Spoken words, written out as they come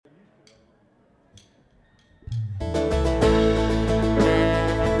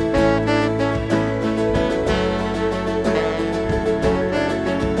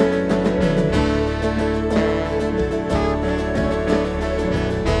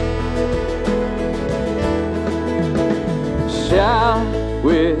shout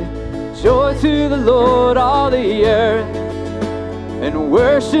with joy to the Lord, all the earth, and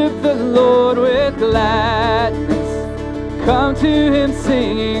worship the Lord with gladness. Come to him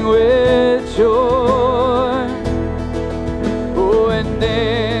singing with joy. Oh, and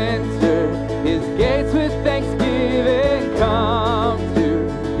enter his gates with thanksgiving. Come to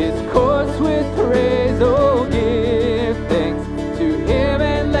his courts with praise. Oh, give thanks to him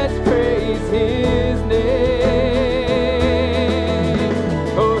and let's praise his name.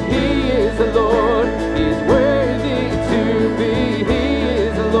 Oh, he is the Lord, he's worthy to be. He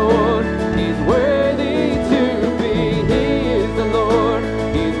is the Lord, he's worthy to be. He is the Lord,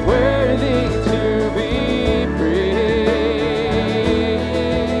 he's worthy to be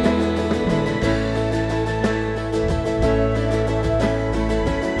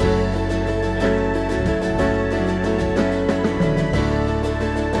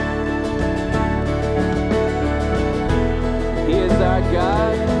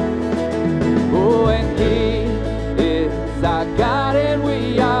God. Oh, and he is our God, and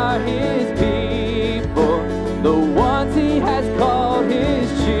we are his people, the ones he has called his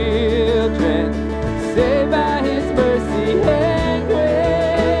children, saved by his mercy and grace.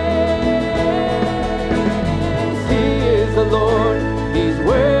 He is the Lord, he's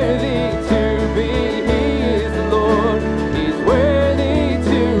worthy to be. He is the Lord, he's worthy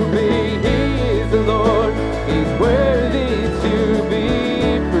to be. He is the Lord, he's worthy to be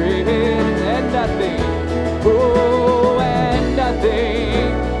praised, and nothing, oh, and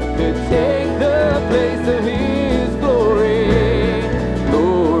nothing could take the place of his glory,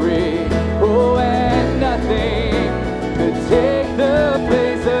 glory. Oh, and nothing could take the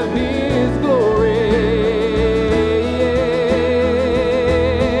place of his glory.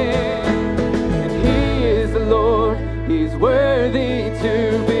 And he is the Lord, he's worthy to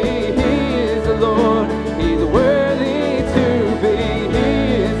be. He is the Lord, he's worthy to be. He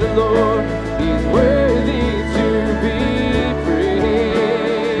is the Lord, he's worthy to be praised.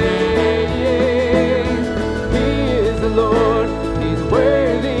 He is the Lord, he's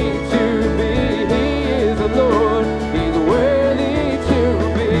worthy to be. He is the Lord, he's worthy to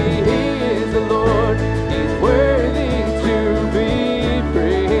be. He is the Lord, he's worthy to be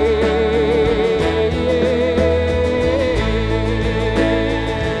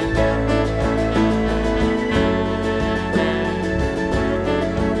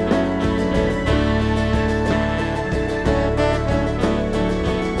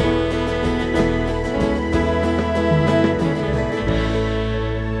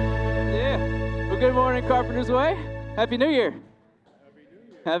Good morning, Carpenter's Way. Happy New Year.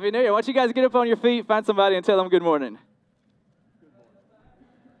 Happy New Year. Why don't you guys get up on your feet, find somebody, and tell them good morning.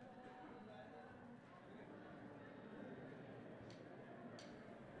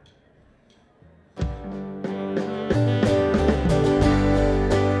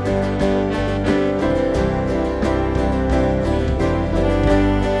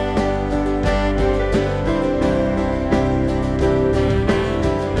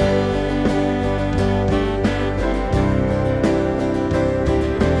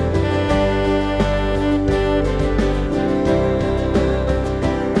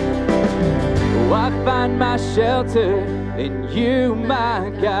 I find my shelter in you, my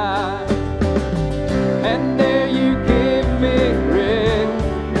God, and there you give me rest.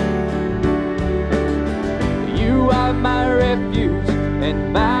 You are my refuge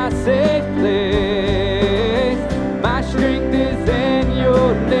and my safe place. My strength is in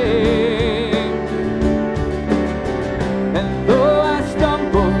your name, and though I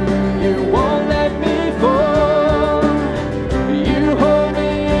stumble, you won't let me fall. You hold me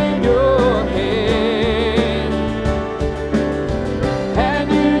in your hand,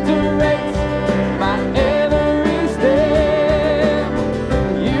 and you direct my every step.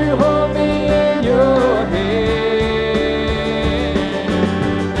 You hold me in your hand.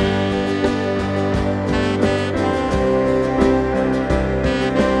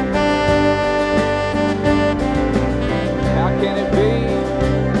 How can it be?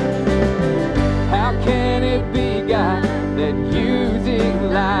 How can it be, God, that you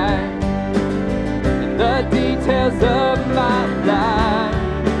delight in the details of my life?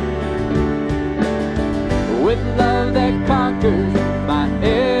 With love that conquers my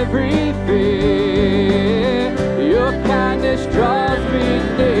every fear, your kindness draws me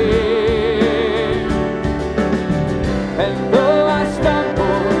near. And though I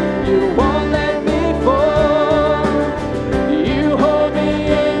stumble, you won't let me fall. You hold me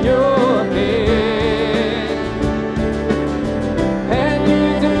in your hand, and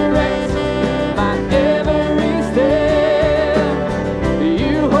you direct my every step.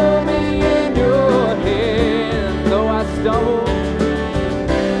 You hold me in your hand. Though I stumble,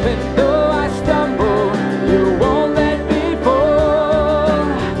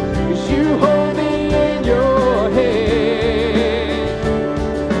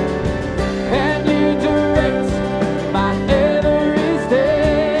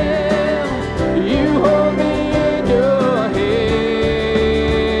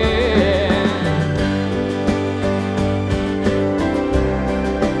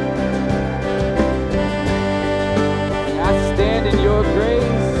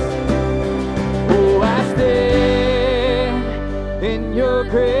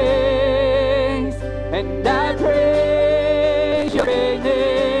 grace, and I praise your great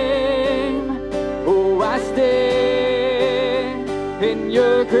name. Oh, I stand in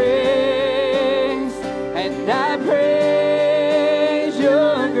your grace, and I praise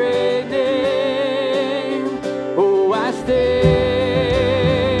your great name. Oh, I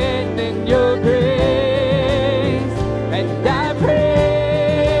stand in your grace, and I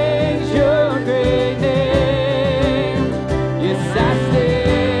praise your great name. Yes, I stand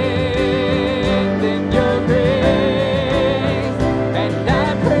in your grace, and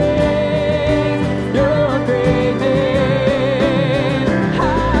I praise your great name. I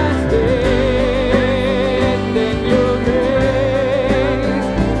stand in your grace,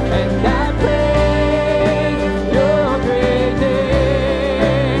 and I praise your great name.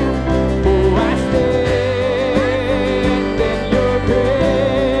 Oh, I stand in your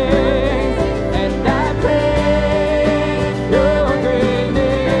grace, and I praise your great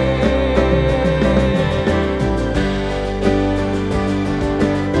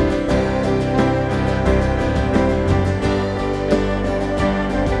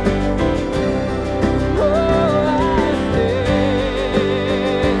name. Oh, I stand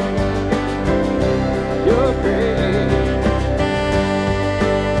your grace.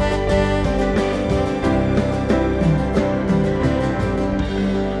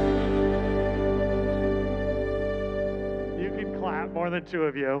 You can clap, more than two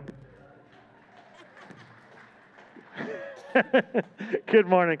of you. Good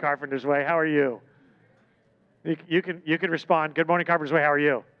morning, Carpenter's Way. How are you? You can respond. Good morning, Carpenter's Way. How are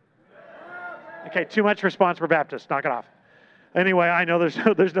you? Okay, too much response. We're Baptist. Knock it off. Anyway, I know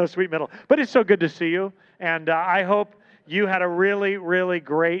there's no sweet middle, but it's so good to see you, and I hope you had a really, really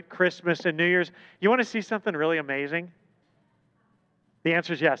great Christmas and New Year's. You want to see something really amazing? The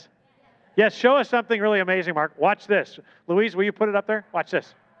answer is yes. Yes, show us something really amazing, Mark. Watch this. Louise, will you put it up there? Watch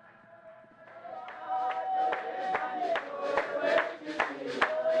this.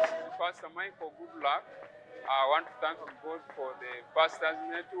 Pastor Michael, good luck. I want to thank God for the Pastors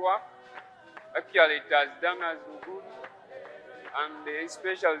Network. Actually, it has done us good, and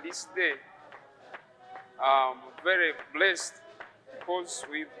especially this day, I'm very blessed because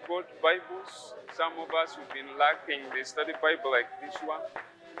we've got Bibles. Some of us have been lacking the study Bible like this one.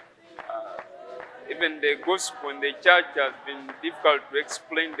 Even the gospel in the church has been difficult to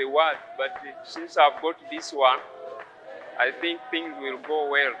explain the word, but since I've got this one, I think things will go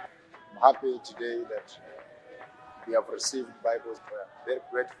well. I'm happy today that we have received Bibles. We're very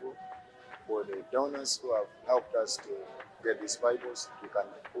grateful for the donors who have helped us to get these Bibles. We can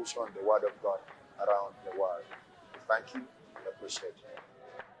push on the Word of God around the world. Thank you. We appreciate it.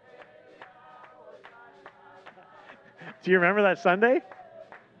 Do you remember that Sunday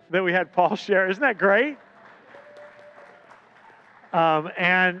that we had Paul share? Isn't that great?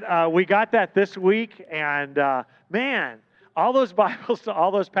 We got that this week, and man, all those Bibles to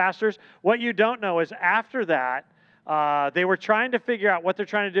all those pastors. What you don't know is after that, they were trying to figure out what they're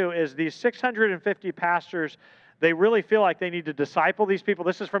trying to do is these 650 pastors, they really feel like they need to disciple these people.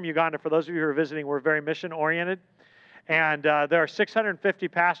 This is from Uganda. For those of you who are visiting, we're very mission-oriented. And there are 650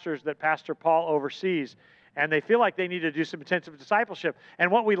 pastors that Pastor Paul oversees. And they feel like they need to do some intensive discipleship. And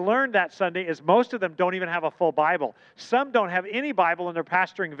what we learned that Sunday is most of them don't even have a full Bible. Some don't have any Bible, and they're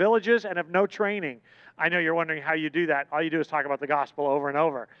pastoring villages and have no training. I know you're wondering how you do that. All you do is talk about the gospel over and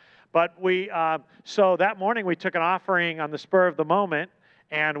over. But so that morning we took an offering on the spur of the moment,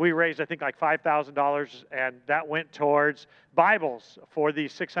 and we raised, I think, like $5,000, and that went towards Bibles for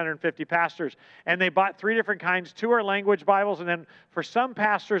these 650 pastors. And they bought 3 different kinds. 2 are language Bibles, and then for some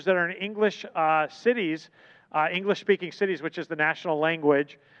pastors that are in English cities, English-speaking cities, which is the national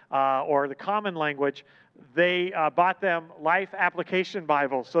language or the common language, they bought them Life Application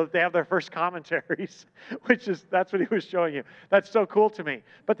Bibles so that they have their first commentaries, that's what he was showing you. That's so cool to me.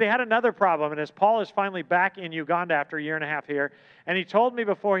 But they had another problem, and as Paul is finally back in Uganda after a year and a half here, and he told me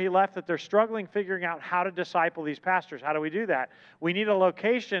before he left that they're struggling figuring out how to disciple these pastors. How do we do that? We need a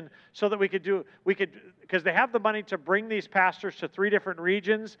location so that we could, because they have the money to bring these pastors to 3 different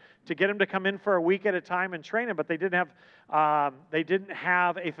regions to get them to come in for a week at a time and train them, but they didn't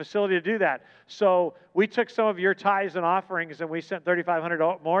have a facility to do that. So we took some of your tithes and offerings, and we sent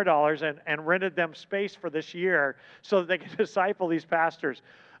 $3,500 more and rented them space for this year so that they could disciple these pastors.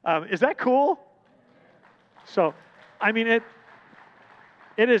 Is that cool? So, I mean,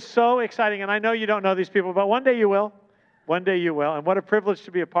 it is so exciting, and I know you don't know these people, but one day you will. One day you will, and what a privilege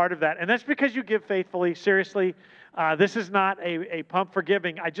to be a part of that. And that's because you give faithfully. Seriously, this is not a pump for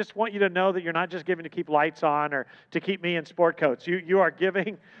giving. I just want you to know that you're not just giving to keep lights on or to keep me in sport coats. You are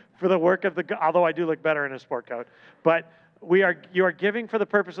giving for the work of although I do look better in a sport coat. But you are giving for the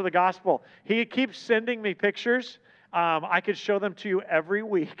purpose of the gospel. He keeps sending me pictures. I could show them to you every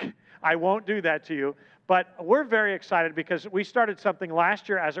week. I won't do that to you. But we're very excited because we started something last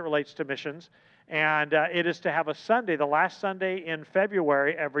year as it relates to missions. And it is to have a Sunday, the last Sunday in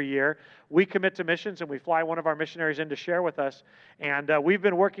February every year. We commit to missions and we fly one of our missionaries in to share with us. And we've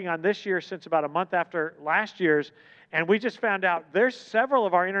been working on this year since about a month after last year's. And we just found out there's several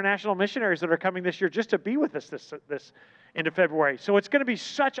of our international missionaries that are coming this year just to be with us this into February. So it's going to be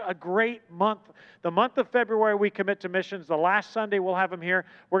such a great month. The month of February, we commit to missions. The last Sunday, we'll have them here.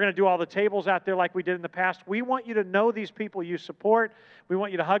 We're going to do all the tables out there like we did in the past. We want you to know these people you support. We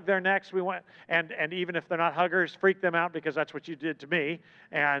want you to hug their necks. And even if they're not huggers, freak them out because that's what you did to me.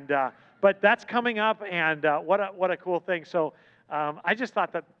 But that's coming up, and what a cool thing. So I just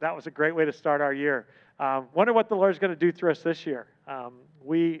thought that was a great way to start our year. Wonder what the Lord's going to do through us this year.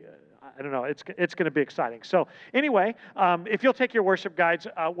 I don't know. It's going to be exciting. So anyway, if you'll take your worship guides,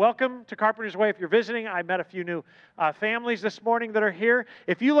 welcome to Carpenter's Way. If you're visiting, I met a few new families this morning that are here.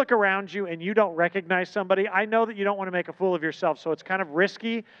 If you look around you and you don't recognize somebody, I know that you don't want to make a fool of yourself. So it's kind of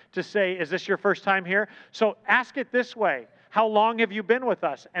risky to say, is this your first time here? So ask it this way. How long have you been with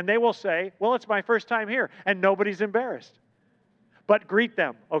us? And they will say, well, it's my first time here. And nobody's embarrassed. But greet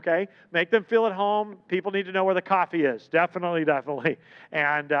them, okay? Make them feel at home. People need to know where the coffee is. Definitely, definitely.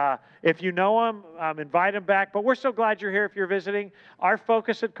 And if you know them, invite them back. But we're so glad you're here if you're visiting. Our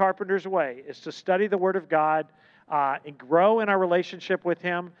focus at Carpenter's Way is to study the Word of God and grow in our relationship with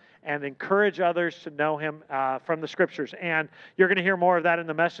Him and encourage others to know Him from the Scriptures. And you're going to hear more of that in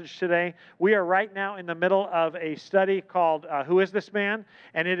the message today. We are right now in the middle of a study called Who is This Man?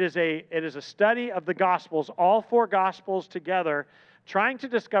 And it is a study of the Gospels, all four Gospels together, trying to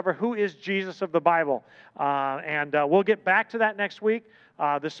discover who is Jesus of the Bible. And we'll get back to that next week.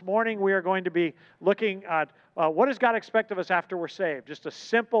 This morning we are going to be looking at what does God expect of us after we're saved? Just a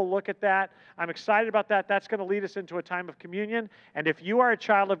simple look at that. I'm excited about that. That's going to lead us into a time of communion. And if you are a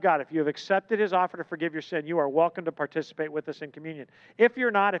child of God, if you have accepted His offer to forgive your sin, you are welcome to participate with us in communion. If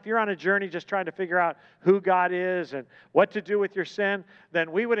you're not, if you're on a journey just trying to figure out who God is and what to do with your sin,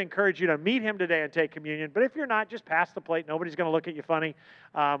 then we would encourage you to meet Him today and take communion. But if you're not, just pass the plate. Nobody's going to look at you funny.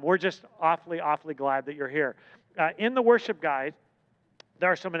 We're just awfully, awfully glad that you're here. In the worship guide,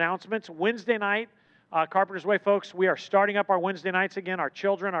 there are some announcements. Wednesday night, Carpenter's Way folks, we are starting up our Wednesday nights again, our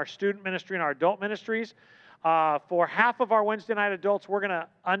children, our student ministry, and our adult ministries. For half of our Wednesday night adults, we're going to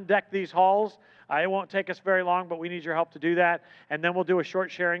undeck these halls. It won't take us very long, but we need your help to do that. And then we'll do a short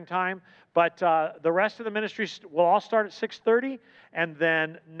sharing time. But the rest of the ministries will all start at 6:30. And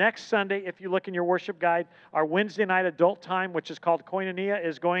then next Sunday, if you look in your worship guide, our Wednesday night adult time, which is called Koinonia,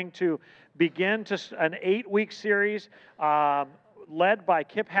 is going to begin an 8-week series led by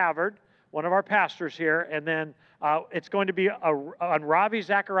Kip Havard, one of our pastors here, and then it's going to be on Ravi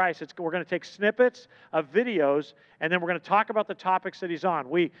Zacharias. We're going to take snippets of videos, and then we're going to talk about the topics that he's on.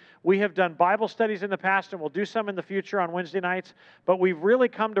 We have done Bible studies in the past, and we'll do some in the future on Wednesday nights, but we've really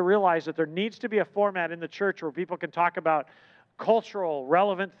come to realize that there needs to be a format in the church where people can talk about cultural,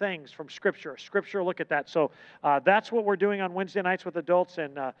 relevant things from Scripture. Scripture, look at that. So that's what we're doing on Wednesday nights with adults.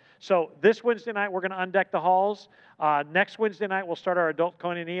 And so this Wednesday night, we're going to undeck the halls. Next Wednesday night, we'll start our adult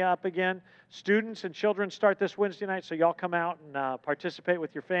koinonia up again. Students and children start this Wednesday night, so y'all come out and participate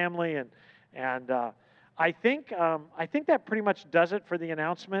with your family. And I think that pretty much does it for the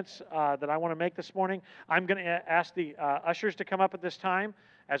announcements that I want to make this morning. I'm going to ask the ushers to come up at this time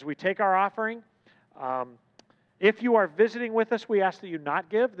as we take our offering. If you are visiting with us, we ask that you not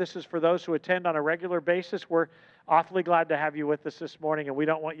give. This is for those who attend on a regular basis. We're awfully glad to have you with us this morning, and we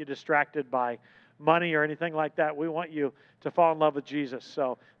don't want you distracted by money or anything like that. We want you to fall in love with Jesus.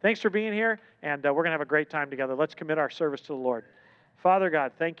 So thanks for being here, and we're going to have a great time together. Let's commit our service to the Lord. Father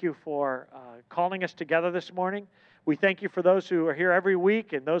God, thank you for calling us together this morning. We thank you for those who are here every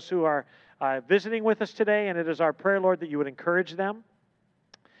week and those who are visiting with us today, and it is our prayer, Lord, that you would encourage them,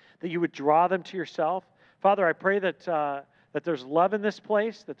 that you would draw them to yourself. Father, I pray that there's love in this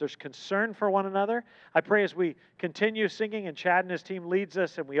place, that there's concern for one another. I pray as we continue singing and Chad and his team leads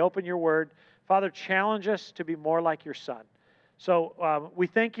us and we open your word, Father, challenge us to be more like your Son. So we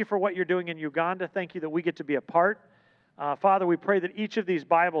thank you for what you're doing in Uganda. Thank you that we get to be a part. Father, we pray that each of these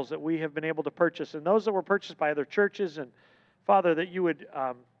Bibles that we have been able to purchase and those that were purchased by other churches, and Father, that you would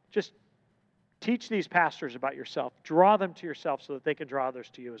just teach these pastors about yourself. Draw them to yourself so that they can draw others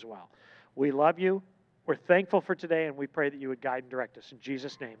to you as well. We love you. We're thankful for today, and we pray that you would guide and direct us. In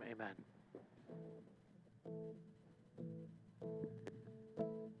Jesus' name, amen.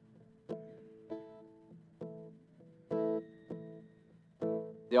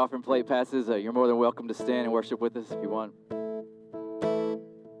 The offering plate passes. You're more than welcome to stand and worship with us if you want.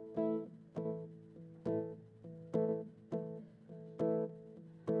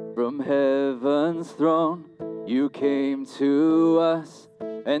 From heaven's throne, you came to us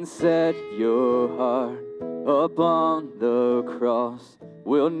and set your heart upon the cross.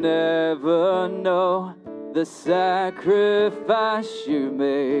 We'll never know the sacrifice you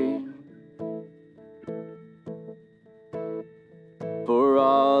made. For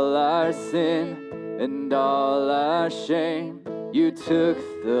all our sin and all our shame, you took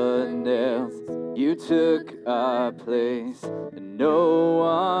the nails, you took our place, and no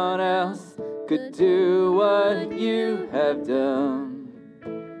one else could do what you have done.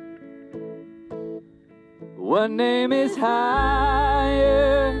 What name is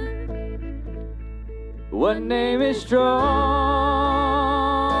higher? What name is stronger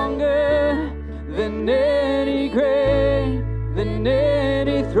than any grave, than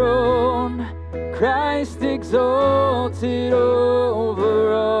any throne? Christ exalted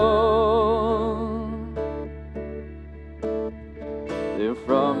over all. There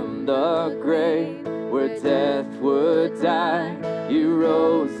from the grave where death would die, you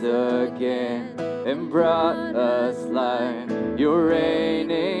rose again and brought us life. You're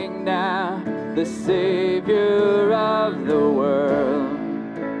reigning now, the Savior of the world.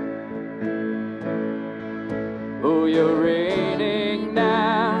 Oh, you're reigning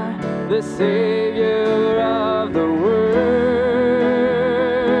now, the Savior of the world.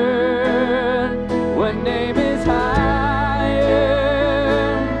 What name is higher?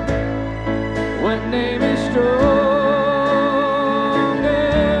 What name is stronger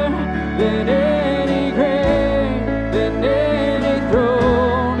than any grave, than any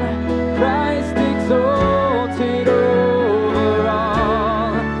throne? Christ exalted over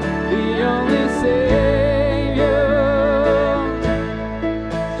all, the only Savior,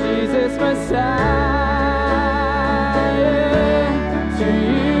 Jesus Messiah. To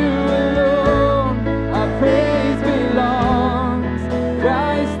you alone our praise belongs.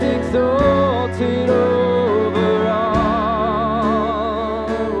 Christ exalted over all.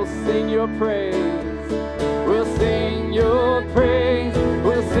 We'll sing your praise. We'll sing your praise.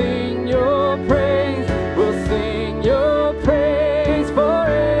 We'll sing your praise. We'll sing your praise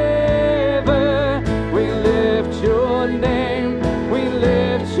forever. We lift your name. We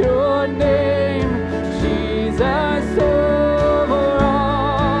lift your name. Jesus over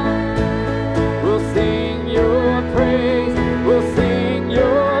all. We'll sing your praise. We'll sing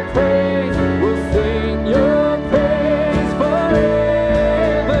your praise. We'll sing your praise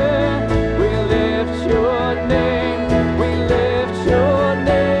forever. We lift your name. We lift your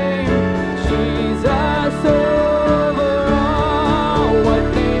name. Jesus over all. What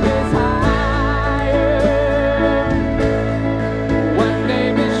name is higher? What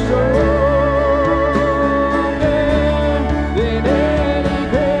name is stronger than any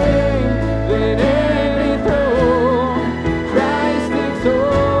grave, than any throne? Christ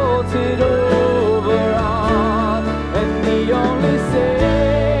exalted over all, and the only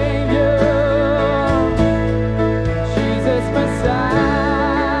Savior, Jesus Messiah.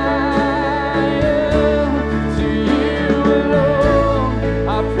 To you alone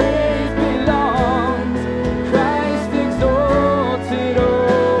our praise belongs. Christ exalted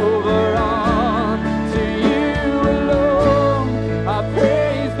over all. To you alone our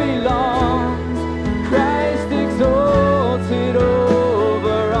praise belongs. Christ exalted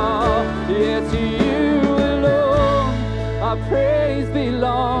over all. Yeah, to you alone our praise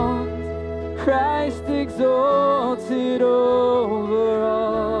belongs. Christ exalted over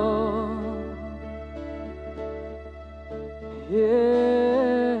all. Yeah.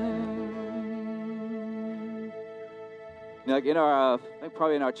 Like in our, I think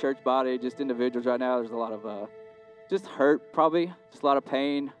probably in our church body, just individuals right now, there's a lot of just hurt, probably, just a lot of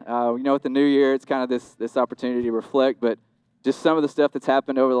pain. With the new year, it's kind of this opportunity to reflect, but just some of the stuff that's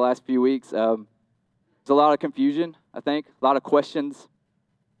happened over the last few weeks. There's a lot of confusion, I think, a lot of questions.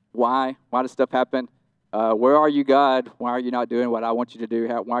 Why? Why does stuff happen? Where are you, God? Why are you not doing what I want you to do?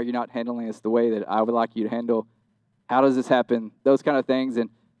 Why are you not handling this the way that I would like you to handle? How does this happen? Those kind of things. And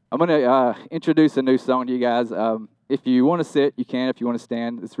I'm going to introduce a new song to you guys. If you want to sit, you can. If you want to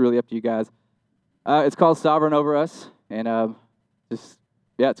stand, it's really up to you guys. It's called Sovereign Over Us. And it's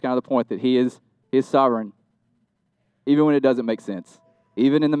kind of the point that He is sovereign, even when it doesn't make sense.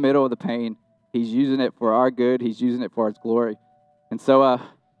 Even in the middle of the pain, He's using it for our good. He's using it for His glory. And so,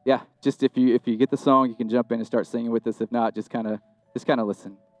 just if you get the song, you can jump in and start singing with us. If not, just kind of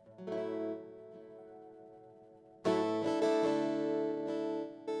listen.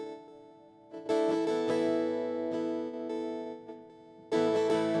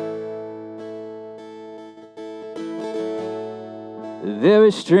 There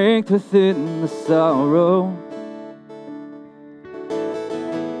is strength within the sorrow.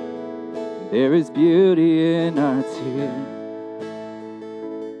 There is beauty in our tears.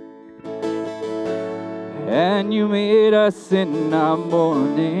 And you made us in our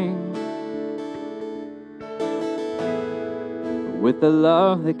mourning with a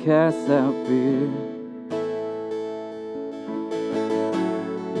love that casts out fear.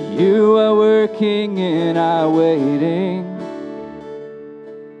 You are working in our waiting.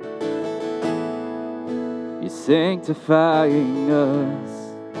 You're sanctifying us.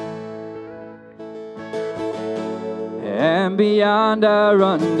 And beyond our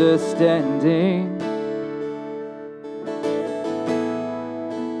understanding,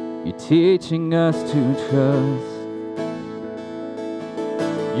 you're teaching us to trust.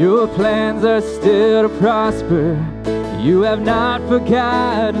 Your plans are still to prosper. You have not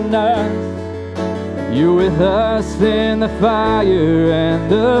forgotten us. You're with us in the fire and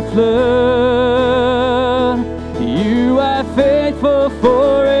the flood. You are faithful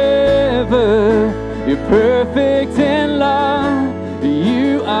forever. You're perfect in love.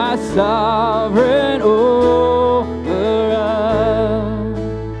 You are sovereign over us.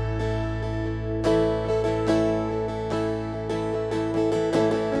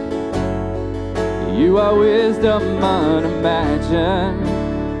 You are wisdom unimagined.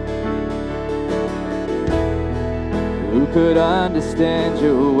 Who could understand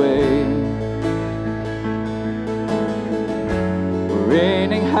your way?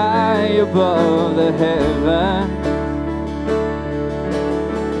 Reigning high above the heavens,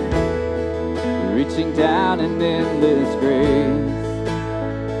 reaching down in endless grace.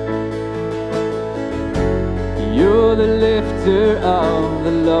 You're the lifter of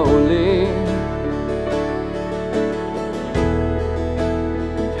the lowly,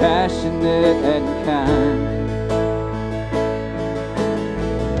 compassionate and kind.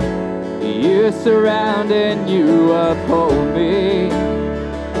 You surround and you uphold me,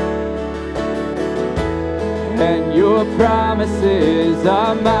 and your promises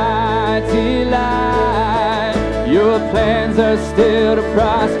are mighty light. Your plans are still to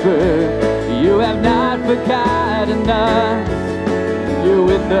prosper. You have not forgotten us. You're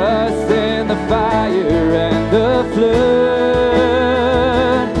with us in the fire and the flood.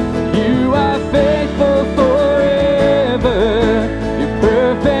 You are faithful forever. You're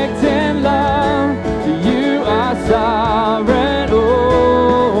perfect in love. You are sovereign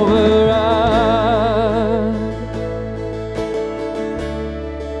over us.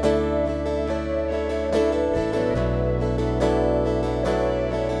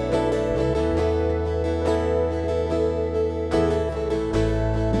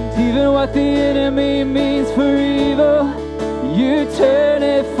 And even what the enemy means for evil, you turn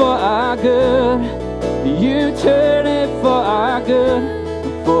it for our good. You turn it for our good,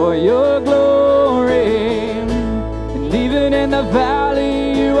 for your glory. And even in the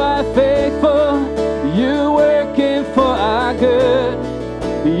valley, you are faithful. You're working for our good.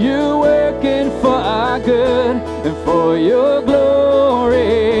 You're working for our good and for your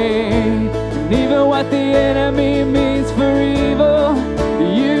glory. And even what the enemy means for evil,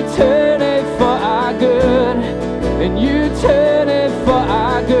 you turn it for our good. And you turn it for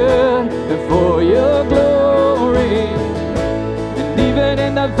our good and for your glory. And even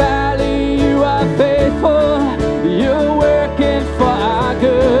in the valley, you are faithful. You're working for our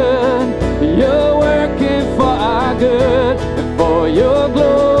good. You're working for our good and for your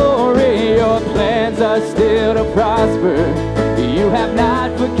glory. Your plans are still to prosper. You have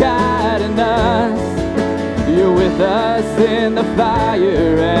not forgotten us. You're with us in the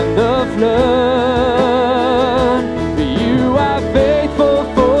fire and the flood. You are faithful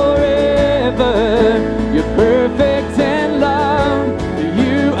forever. You're perfect in love.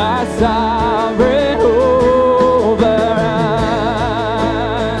 You are sovereign over us.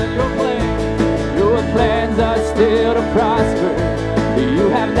 Your plans are still to prosper. You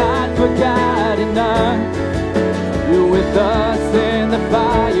have not forgotten us. You're with us in the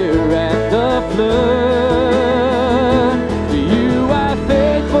fire and the flood. You are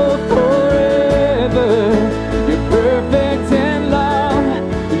faithful forever. You're perfect in love.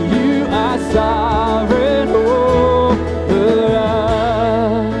 You are sovereign over us.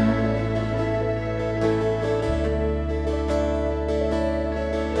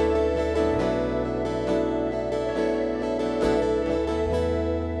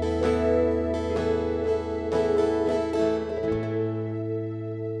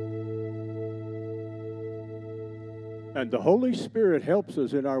 And the Holy Spirit helps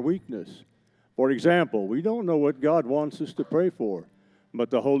us in our weakness. For example, we don't know what God wants us to pray for, but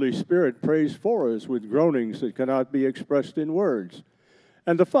the Holy Spirit prays for us with groanings that cannot be expressed in words.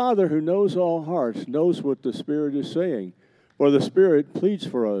 And the Father who knows all hearts knows what the Spirit is saying, for the Spirit pleads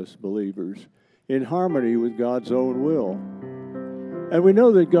for us, believers, in harmony with God's own will. And we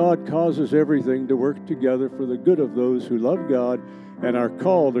know that God causes everything to work together for the good of those who love God and are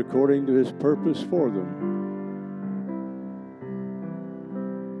called according to His purpose for them.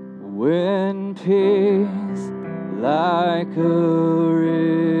 When peace like a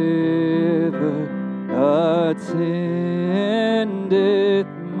river attendeth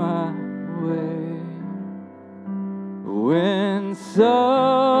my way, when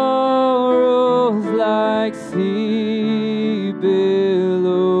sorrows like sea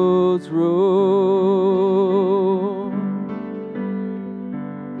billows roll,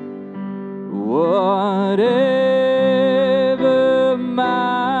 whatever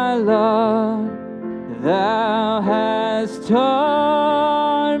my lot, thou hast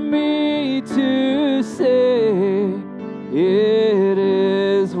taught me to say, it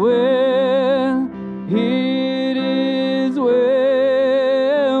is well, it is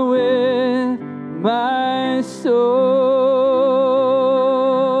well with my soul,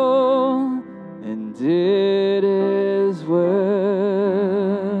 and it is well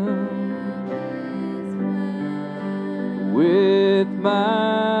with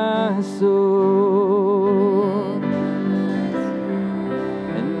my soul,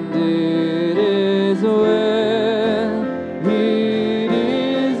 and it is well, it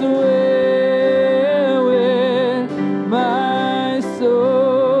is well with my soul.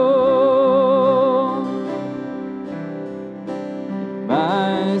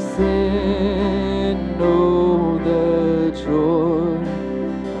 My sin know the joy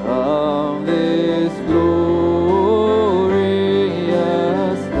of this glorious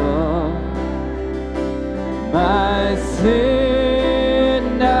love. My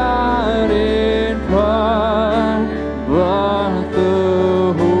sin not in part, but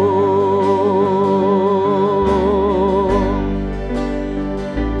the whole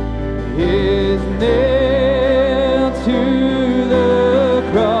is nailed to the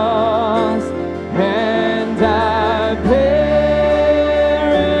cross, and I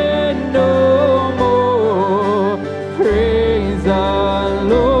bear it no more. Praise the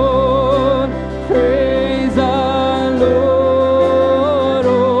Lord, praise the Lord,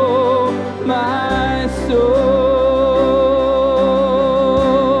 oh my soul,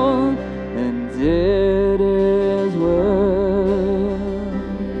 and it is well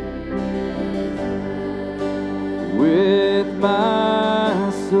with my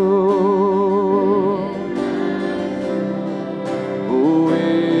soul. Oh,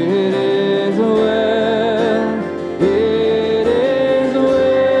 it is well, it is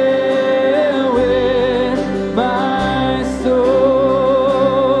well with my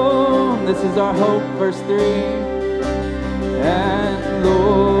soul. This is our hope, verse 3. And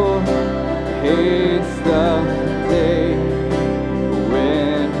Lord, haste the day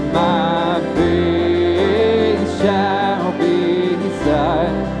when my faith shall be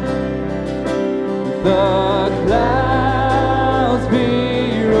silent. The clouds be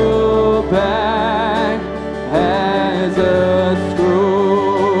rolled back as a scroll.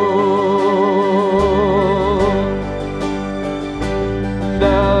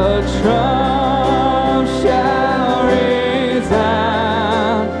 The trump shall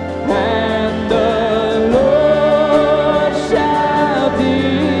resound, and the Lord shall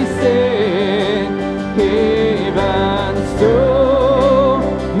descend. Even so,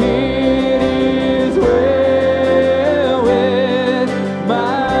 it is well with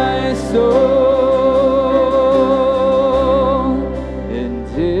my soul, and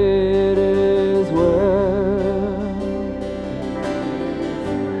it is well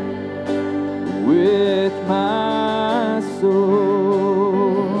with my soul.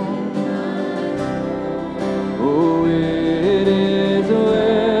 Oh, it is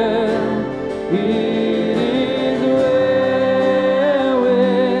well, it is well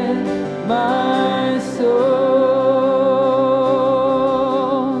with my soul,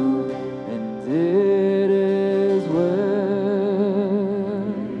 and it is well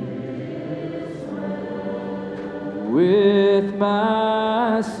with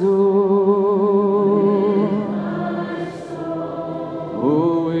my soul.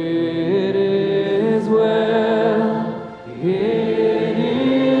 Oh, it is well, it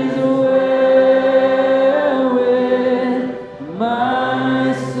is well with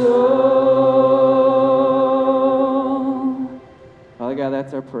my soul. Father God,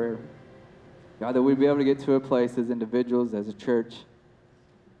 that's our prayer. God, that we'd be able to get to a place as individuals, as a church,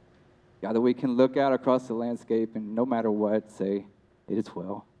 God, that we can look out across the landscape and no matter what, say, it is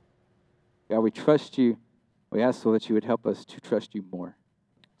well. God, we trust you. We ask, Lord, that you would help us to trust you more.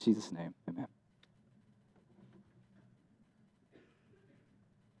 Jesus' name, amen.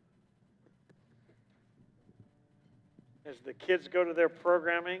 As the kids go to their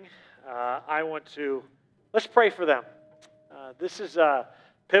programming, let's pray for them. This is a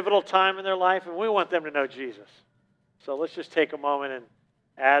pivotal time in their life, and we want them to know Jesus. So let's just take a moment and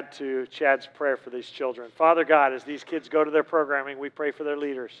add to Chad's prayer for these children. Father God, as these kids go to their programming, we pray for their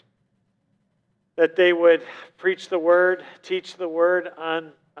leaders, that they would preach the word, teach the word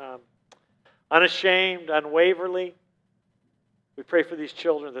unashamed, unwaveringly. We pray for these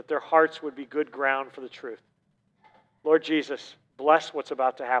children that their hearts would be good ground for the truth. Lord Jesus, bless what's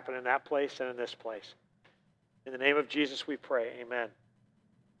about to happen in that place and in this place. In the name of Jesus we pray, amen.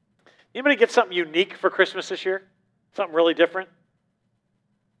 Anybody get something unique for Christmas this year? Something really different?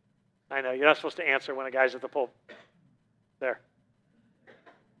 I know, you're not supposed to answer when a guy's at the pulpit. There.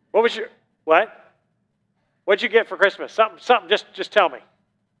 What? What'd you get for Christmas? Something, just tell me.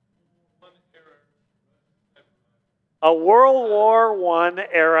 A World War I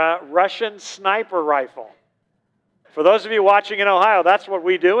era Russian sniper rifle. For those of you watching in Ohio, that's what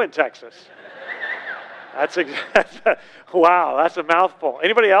we do in Texas. Wow, that's a mouthful.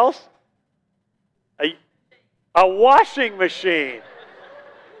 Anybody else? A washing machine.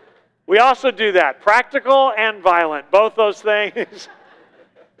 We also do that. Practical and violent, both those things.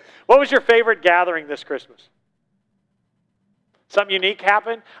 What was your favorite gathering this Christmas? Something unique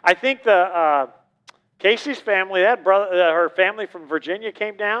happened? I think Casey's family, her family from Virginia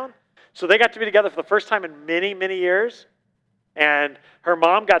came down. So they got to be together for the first time in many, many years. And her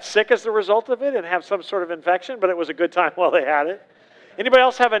mom got sick as a result of it and have some sort of infection, but it was a good time while they had it. Anybody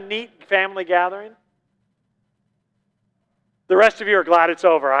else have a neat family gathering? The rest of you are glad it's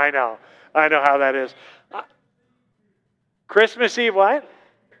over. I know how that is. Christmas Eve, what?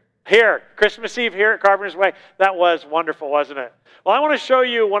 Christmas Eve here at Carpenter's Way. That was wonderful, wasn't it? Well, I want to show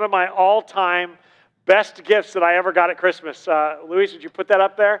you one of my all-time best gifts that I ever got at Christmas. Louise, would you put that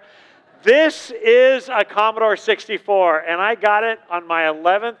up there? This is a Commodore 64, and I got it on my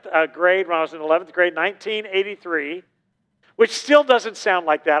 11th grade, when I was in 11th grade, 1983, which still doesn't sound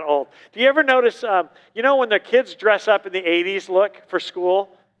like that old. Do you ever notice, when the kids dress up in the 80s look for school?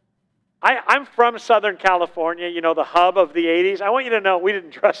 I'm from Southern California, the hub of the 80s. I want you to know we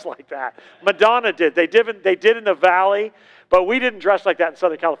didn't dress like that. Madonna did. They did in the Valley, but we didn't dress like that in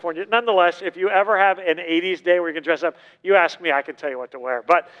Southern California. Nonetheless, if you ever have an 80s day where you can dress up, you ask me, I can tell you what to wear.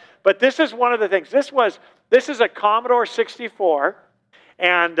 But this is one of the things. This is a Commodore 64,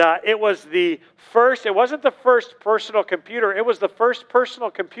 and it was the first, it wasn't the first personal computer, it was the first personal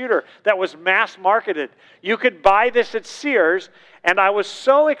computer that was mass marketed. You could buy this at Sears, and I was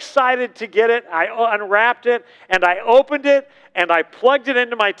so excited to get it. I unwrapped it, and I opened it, and I plugged it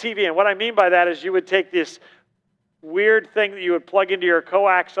into my TV. And what I mean by that is you would take this weird thing that you would plug into your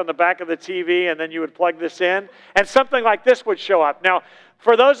coax on the back of the TV, and then you would plug this in, and something like this would show up. Now,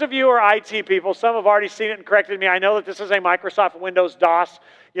 for those of you who are IT people, some have already seen it and corrected me. I know that this is a Microsoft Windows DOS,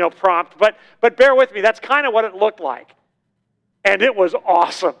 prompt, but bear with me. That's kind of what it looked like, and it was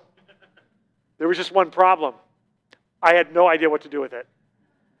awesome. There was just one problem. I had no idea what to do with it.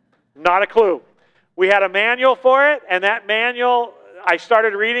 Not a clue. We had a manual for it, and that manual, I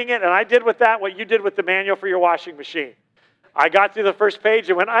started reading it, and I did with that what you did with the manual for your washing machine. I got through the first page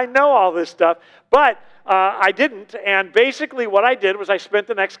and went, I know all this stuff, but I didn't. And basically what I did was I spent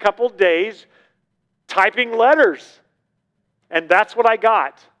the next couple days typing letters, and that's what I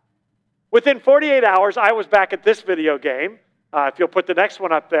got. Within 48 hours, I was back at this video game. If you'll put the next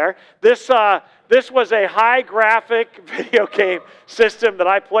one up there. This was a high graphic video game system that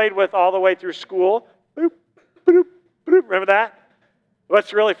I played with all the way through school. Boop, boop, boop. Remember that?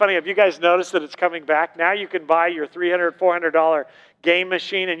 What's really funny, have you guys noticed that it's coming back? Now you can buy your $300, $400 game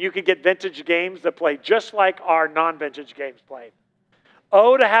machine, and you can get vintage games that play just like our non-vintage games played.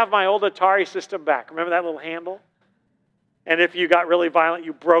 Oh, to have my old Atari system back. Remember that little handle? And if you got really violent,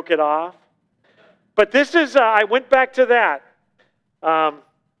 you broke it off. But this is, I went back to that.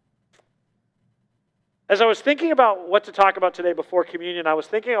 As I was thinking about what to talk about today before communion, I was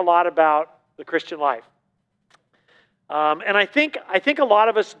thinking a lot about the Christian life. And I think a lot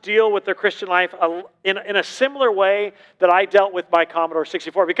of us deal with the Christian life in a similar way that I dealt with my Commodore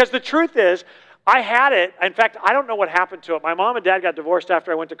 64. Because the truth is, I had it. In fact, I don't know what happened to it. My mom and dad got divorced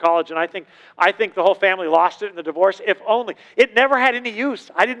after I went to college, and I think the whole family lost it in the divorce, if only. It never had any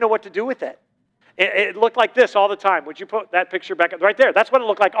use. I didn't know what to do with it. It looked like this all the time. Would you put that picture back up? Right there. That's what it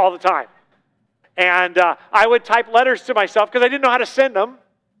looked like all the time. And I would type letters to myself because I didn't know how to send them.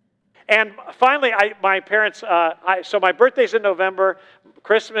 And finally, my parents, so my birthday's in November,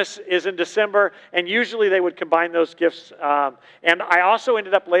 Christmas is in December, and usually they would combine those gifts. And I also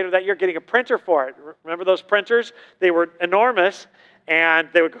ended up later that year getting a printer for it. Remember those printers? They were enormous, and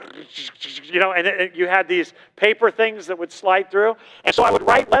they would, and you had these paper things that would slide through. And so I would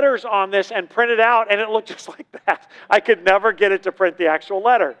write letters on this and print it out, and it looked just like that. I could never get it to print the actual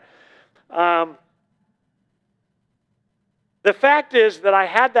letter. The fact is that I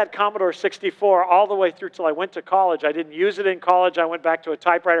had that Commodore 64 all the way through till I went to college. I didn't use it in college. I went back to a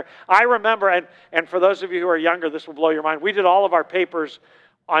typewriter. I remember, and for those of you who are younger, this will blow your mind, we did all of our papers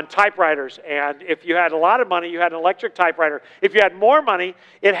on typewriters. And if you had a lot of money, you had an electric typewriter. If you had more money,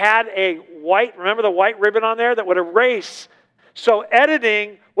 it had a white, remember the white ribbon on there that would erase. So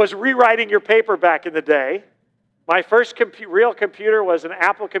editing was rewriting your paper back in the day. My first real computer was an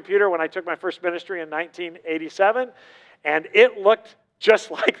Apple computer when I took my first ministry in 1987. And it looked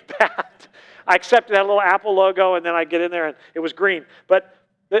just like that. Except it had a little Apple logo, and then I'd get in there, and it was green. But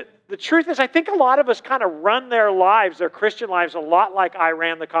the truth is, I think a lot of us kind of run their lives, their Christian lives, a lot like I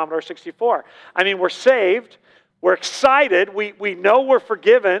ran the Commodore 64. I mean, we're saved. We're excited. We know we're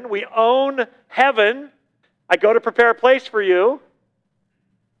forgiven. We own heaven. I go to prepare a place for you.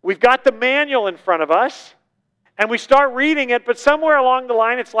 We've got the manual in front of us. And we start reading it, but somewhere along the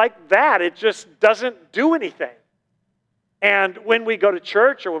line, it's like that. It just doesn't do anything. And when we go to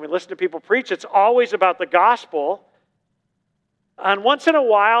church or when we listen to people preach, it's always about the gospel. And once in a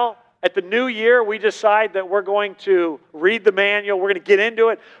while, at the new year, we decide that we're going to read the manual. We're going to get into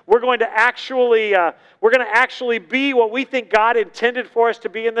it. We're going to actually be what we think God intended for us to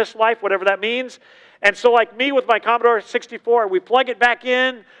be in this life, whatever that means. And so like me with my Commodore 64, we plug it back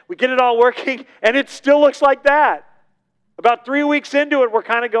in, we get it all working, and it still looks like that. About 3 weeks into it, we're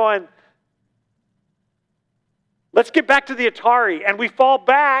kind of going, let's get back to the Atari. And we fall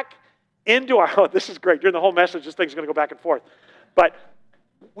back into our, this is great. During the whole message, this thing's going to go back and forth. But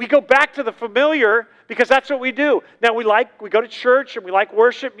we go back to the familiar because that's what we do. Now, we go to church and we like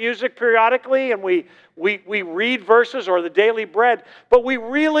worship music periodically, and we read verses or the daily bread, but we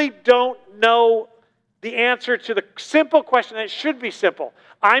really don't know the answer to the simple question that should be simple.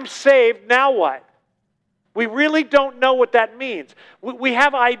 I'm saved, now what? We really don't know what that means. We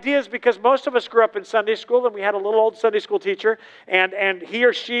have ideas because most of us grew up in Sunday school, and we had a little old Sunday school teacher, and he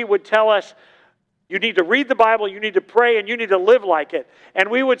or she would tell us, you need to read the Bible, you need to pray, and you need to live like it.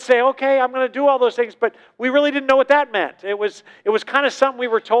 And we would say, okay, I'm going to do all those things, but we really didn't know what that meant. It was kind of something we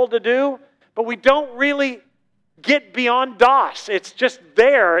were told to do, but we don't really get beyond DOS. It's just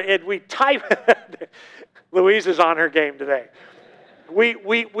there, and we type. Louise is on her game today.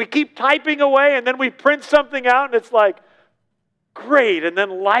 We keep typing away, and then we print something out, and it's like, great, and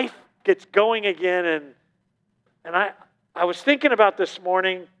then life gets going again. And I was thinking about this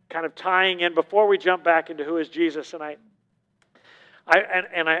morning, kind of tying in before we jump back into who is Jesus, and I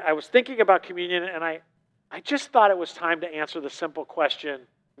was thinking about communion, and I just thought it was time to answer the simple question,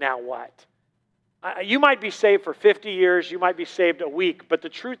 now what? You might be saved for 50 years, you might be saved a week, but the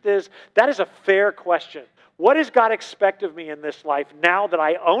truth is, that is a fair question. What does God expect of me in this life now that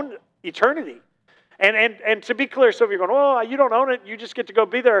I own eternity? And to be clear, some of you are going, oh, you don't own it, you just get to go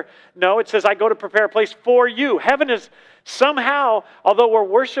be there. No, it says, I go to prepare a place for you. Heaven is somehow, although we're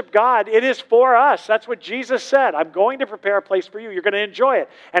worship God, it is for us. That's what Jesus said. I'm going to prepare a place for you. You're going to enjoy it.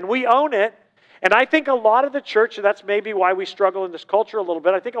 And we own it. And I think a lot of the church, and that's maybe why we struggle in this culture a little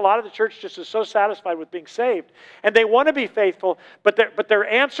bit, I think a lot of the church just is so satisfied with being saved. And they want to be faithful, but their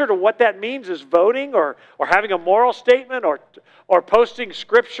answer to what that means is voting or having a moral statement or posting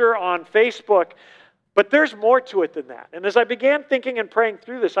scripture on Facebook. But there's more to it than that. And as I began thinking and praying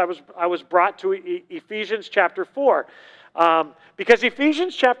through this, I was brought to Ephesians chapter 4. Because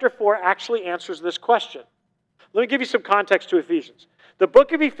Ephesians chapter 4 actually answers this question. Let me give you some context to Ephesians. The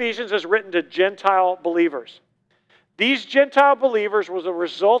book of Ephesians is written to Gentile believers. These Gentile believers was a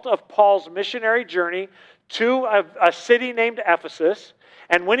result of Paul's missionary journey to a city named Ephesus.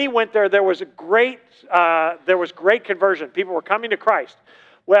 And when he went there, there was great conversion. People were coming to Christ.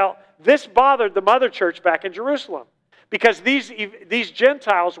 Well, this bothered the mother church back in Jerusalem because these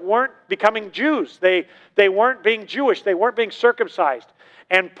Gentiles weren't becoming Jews. They weren't being Jewish. They weren't being circumcised.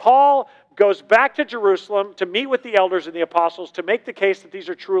 And Paul goes back to Jerusalem to meet with the elders and the apostles to make the case that these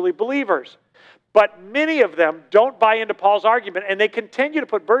are truly believers. But many of them don't buy into Paul's argument, and they continue to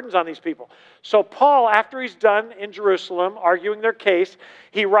put burdens on these people. So Paul, after he's done in Jerusalem arguing their case,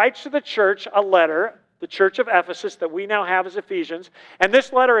 he writes to the church a letter, the church of Ephesus that we now have as Ephesians, and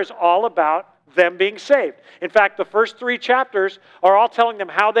this letter is all about them being saved. In fact, the first 3 chapters are all telling them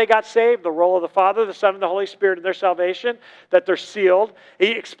how they got saved, the role of the Father, the Son, and the Holy Spirit in their salvation, that they're sealed.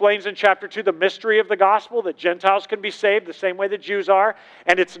 He explains in chapter 2 the mystery of the gospel, that Gentiles can be saved the same way the Jews are,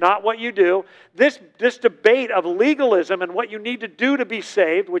 and it's not what you do. This debate of legalism and what you need to do to be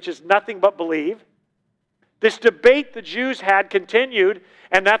saved, which is nothing but believe, this debate the Jews had continued,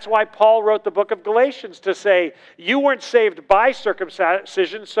 and that's why Paul wrote the book of Galatians to say, you weren't saved by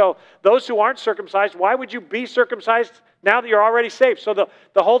circumcision, so those who aren't circumcised, why would you be circumcised now that you're already saved? So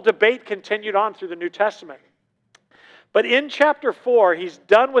the whole debate continued on through the New Testament. But in chapter 4, he's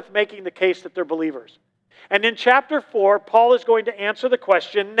done with making the case that they're believers. And in chapter 4, Paul is going to answer the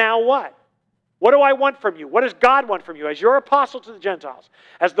question, now what? What do I want from you? What does God want from you? As your apostle to the Gentiles,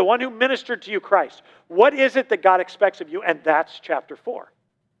 as the one who ministered to you Christ, what is it that God expects of you? And that's chapter 4.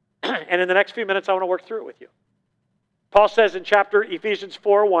 And in the next few minutes, I want to work through it with you. Paul says in Ephesians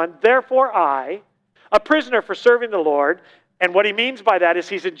 4:1, therefore I, a prisoner for serving the Lord, and what he means by that is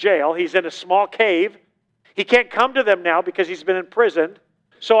he's in jail, he's in a small cave. He can't come to them now because he's been imprisoned.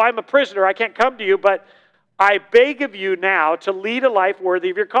 So I'm a prisoner, I can't come to you, but I beg of you now to lead a life worthy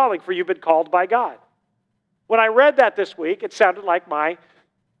of your calling, for you've been called by God. When I read that this week, it sounded like my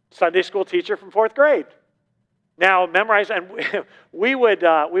Sunday school teacher from 4th grade. Now, memorize, and we went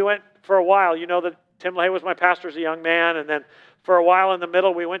for a while. You know that Tim LaHaye was my pastor as a young man, and then for a while in the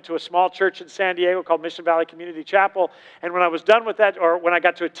middle, we went to a small church in San Diego called Mission Valley Community Chapel. And when I was done with that, or when I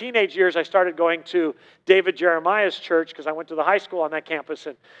got to teenage years, I started going to David Jeremiah's church because I went to the high school on that campus.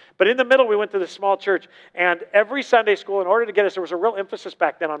 But in the middle, we went to this small church. And every Sunday school, in order to get us, there was a real emphasis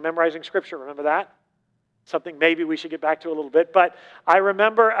back then on memorizing Scripture. Remember that? Something maybe we should get back to a little bit. But I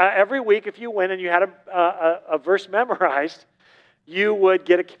remember every week, if you went and you had a verse memorized, you would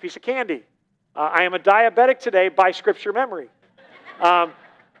get a piece of candy. I am a diabetic today by Scripture memory. I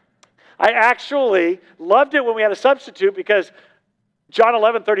actually loved it when we had a substitute because John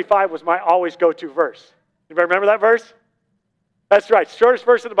 11:35 was my always go-to verse. Anybody remember that verse? That's right, shortest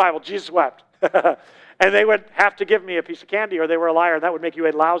verse in the Bible, Jesus wept. And they would have to give me a piece of candy or they were a liar, and that would make you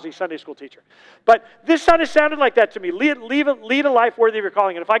a lousy Sunday school teacher. But this Sunday sounded like that to me. Lead a life worthy of your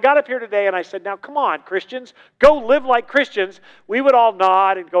calling. And if I got up here today and I said, now come on, Christians, go live like Christians, we would all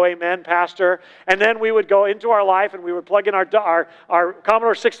nod and go, amen, Pastor. And then we would go into our life and we would plug in our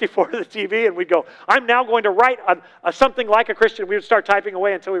Commodore 64 to the TV and we'd go, I'm now going to write something like a Christian. We would start typing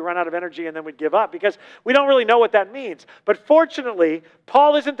away until we run out of energy and then we'd give up because we don't really know what that means. But fortunately,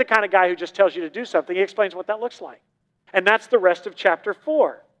 Paul isn't the kind of guy who just tells you to do something. He explains what that looks like. And that's the rest of chapter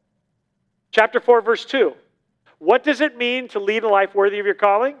 4. Chapter 4, verse 2. What does it mean to lead a life worthy of your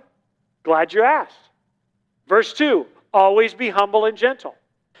calling? Glad you asked. Verse 2. Always be humble and gentle.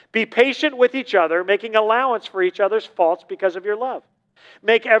 Be patient with each other, making allowance for each other's faults because of your love.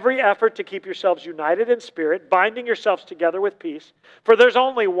 Make every effort to keep yourselves united in spirit, binding yourselves together with peace. For there's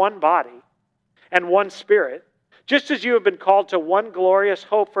only one body and one spirit, just as you have been called to one glorious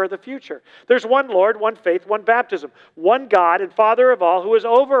hope for the future. There's one Lord, one faith, one baptism, one God and Father of all, who is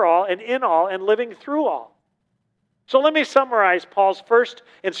over all and in all and living through all. So let me summarize Paul's first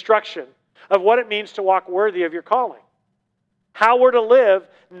instruction of what it means to walk worthy of your calling. How we're to live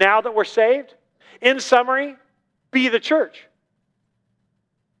now that we're saved. In summary, be the church.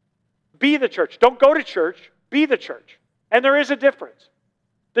 Be the church. Don't go to church, be the church. And there is a difference.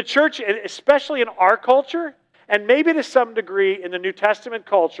 The church, especially in our culture, and maybe to some degree in the New Testament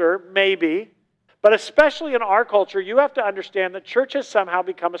culture, maybe, but especially in our culture, you have to understand that church has somehow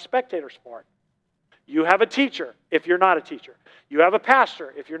become a spectator sport. You have a teacher if you're not a teacher. You have a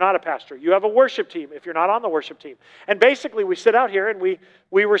pastor if you're not a pastor. You have a worship team if you're not on the worship team. And basically we sit out here and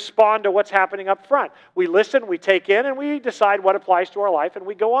we respond to what's happening up front. We listen, we take in, and we decide what applies to our life, and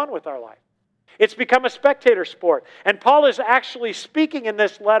we go on with our life. It's become a spectator sport. And Paul is actually speaking in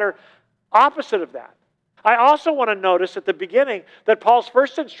this letter opposite of that. I also want to notice at the beginning that Paul's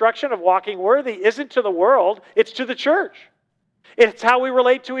first instruction of walking worthy isn't to the world, it's to the church. It's how we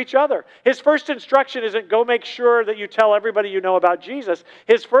relate to each other. His first instruction isn't go make sure that you tell everybody you know about Jesus.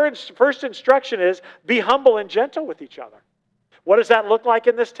 His first instruction is be humble and gentle with each other. What does that look like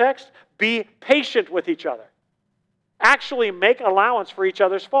in this text? Be patient with each other. Actually make allowance for each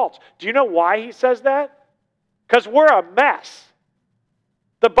other's faults. Do you know why he says that? Because we're a mess.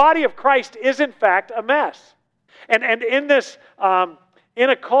 The body of Christ is, in fact, a mess. And in this, in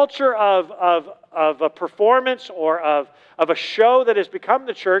a culture of a performance or of a show that has become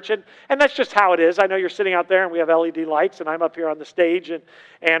the church, and that's just how it is. I know you're sitting out there and we have LED lights and I'm up here on the stage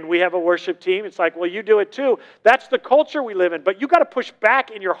and we have a worship team. It's like, well, you do it too. That's the culture we live in. But you got to push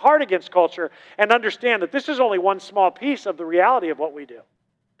back in your heart against culture and understand that this is only one small piece of the reality of what we do.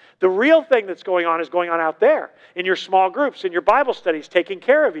 The real thing that's going on is going on out there, in your small groups, in your Bible studies, taking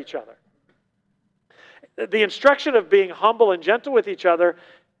care of each other. The instruction of being humble and gentle with each other,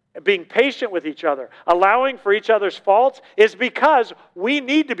 being patient with each other, allowing for each other's faults, is because we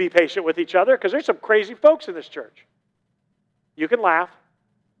need to be patient with each other, because there's some crazy folks in this church. You can laugh,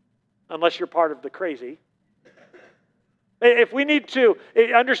 unless you're part of the crazy. If we need to,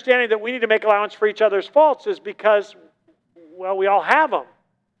 understanding that we need to make allowance for each other's faults is because, well, we all have them.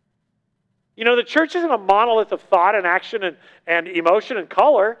 You know, the church isn't a monolith of thought and action and emotion and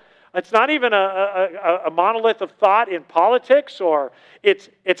color. It's not even a monolith of thought in politics, or it's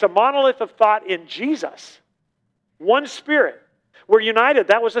a monolith of thought in Jesus. One Spirit. We're united.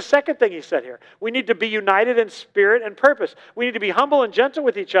 That was the second thing he said here. We need to be united in spirit and purpose. We need to be humble and gentle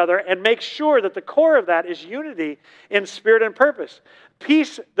with each other and make sure that the core of that is unity in spirit and purpose.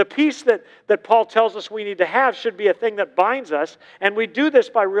 Peace, the peace that Paul tells us we need to have should be a thing that binds us, and we do this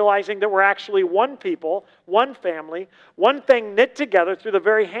by realizing that we're actually one people, one family, one thing knit together through the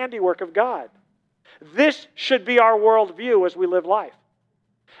very handiwork of God. This should be our worldview as we live life.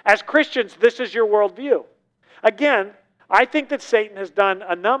 As Christians, this is your worldview. Again, I think that Satan has done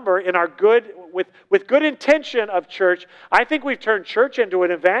a number in our good, with good intention of church. I think we've turned church into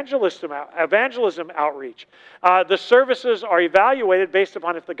an evangelism outreach. The services are evaluated based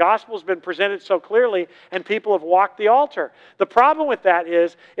upon if the gospel has been presented so clearly and people have walked the altar. The problem with that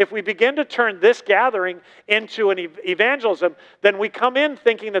is if we begin to turn this gathering into an evangelism, then we come in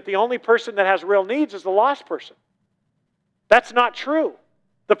thinking that the only person that has real needs is the lost person. That's not true.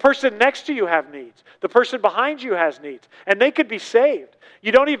 The person next to you has needs. The person behind you has needs. And they could be saved.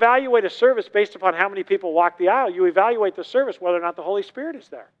 You don't evaluate a service based upon how many people walk the aisle. You evaluate the service whether or not the Holy Spirit is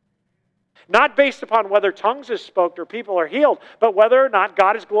there. Not based upon whether tongues is spoken or people are healed, but whether or not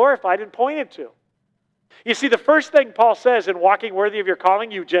God is glorified and pointed to. You see, the first thing Paul says in walking worthy of your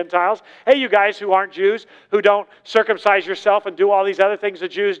calling, you Gentiles, hey, you guys who aren't Jews, who don't circumcise yourself and do all these other things that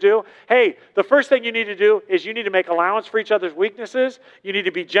Jews do, hey, the first thing you need to do is you need to make allowance for each other's weaknesses. You need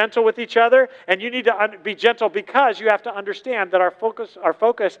to be gentle with each other, and you need to be gentle because you have to understand that our focus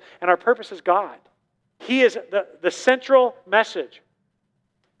and our purpose is God. He is the central message.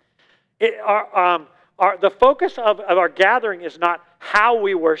 The focus of our gathering is not how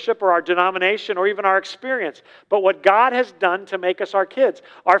we worship or our denomination or even our experience, but what God has done to make us our kids.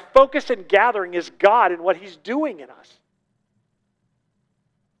 Our focus in gathering is God and what He's doing in us.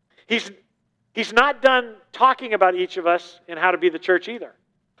 He's not done talking about each of us and how to be the church either.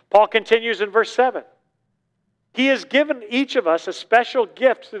 Paul continues in verse 7. He has given each of us a special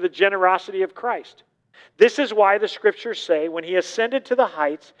gift through the generosity of Christ. This is why the Scriptures say, when He ascended to the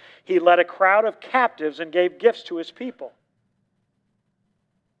heights, He led a crowd of captives and gave gifts to His people.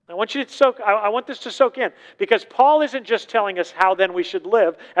 I want this to soak in, because Paul isn't just telling us how then we should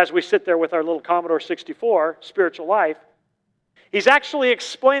live as we sit there with our little Commodore 64 spiritual life. He's actually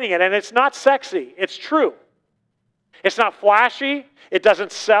explaining it, and it's not sexy. It's true. It's not flashy. It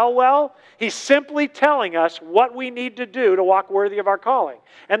doesn't sell well. He's simply telling us what we need to do to walk worthy of our calling.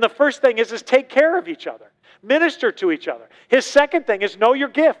 And the first thing is take care of each other. Minister to each other. His second thing is know your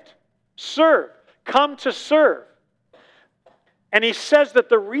gift. Serve. Come to serve. And he says that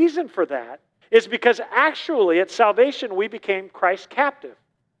the reason for that is because actually at salvation we became Christ's captive.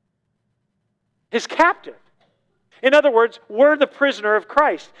 His captive. In other words, we're the prisoner of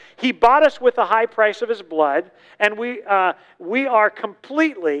Christ. He bought us with the high price of His blood, and we are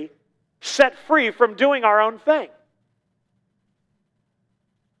completely set free from doing our own thing.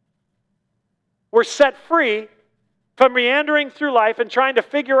 We're set free from meandering through life and trying to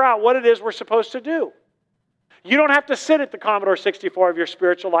figure out what it is we're supposed to do. You don't have to sit at the Commodore 64 of your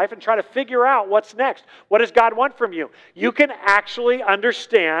spiritual life and try to figure out what's next. What does God want from you? You can actually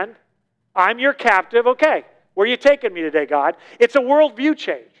understand, I'm your captive. Okay, where are you taking me today, God? It's a worldview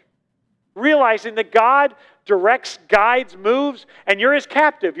change. Realizing that God directs, guides, moves, and you're His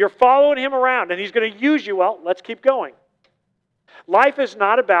captive. You're following Him around, and He's going to use you. Well, let's keep going. Life is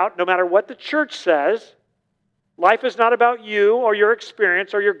not about, no matter what the church says, life is not about you or your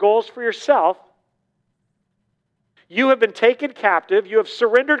experience or your goals for yourself. You have been taken captive. You have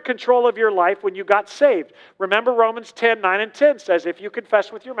surrendered control of your life when you got saved. Remember Romans 10, 9 and 10 says, if you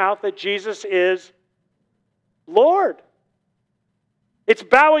confess with your mouth that Jesus is Lord. It's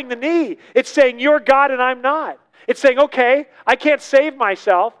bowing the knee. It's saying, you're God and I'm not. It's saying, okay, I can't save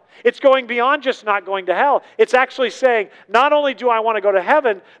myself. It's going beyond just not going to hell. It's actually saying, not only do I want to go to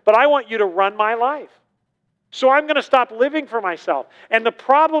heaven, but I want you to run my life. So I'm going to stop living for myself. And the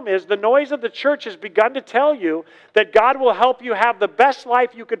problem is the noise of the church has begun to tell you that God will help you have the best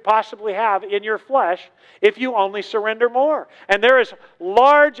life you could possibly have in your flesh if you only surrender more. And there is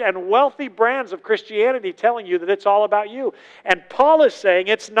large and wealthy brands of Christianity telling you that it's all about you. And Paul is saying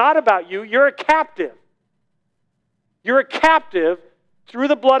it's not about you. You're a captive. You're a captive through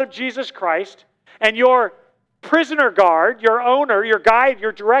the blood of Jesus Christ. And your prisoner guard, your owner, your guide,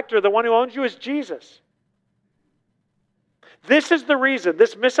 your director, the one who owns you is Jesus. This is the reason,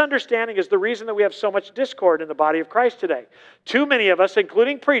 this misunderstanding is the reason that we have so much discord in the body of Christ today. Too many of us,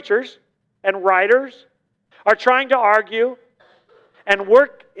 including preachers and writers, are trying to argue and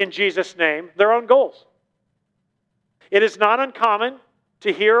work in Jesus' name their own goals. It is not uncommon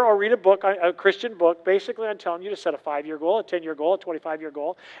to hear or read a book, a Christian book, basically I'm telling you to set a 5-year goal, a 10-year goal, a 25-year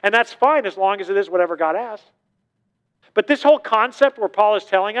goal, and that's fine as long as it is whatever God asks. But this whole concept where Paul is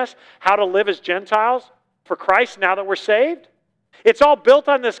telling us how to live as Gentiles for Christ now that we're saved, it's all built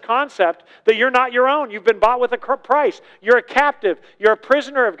on this concept that you're not your own. You've been bought with a price. You're a captive. You're a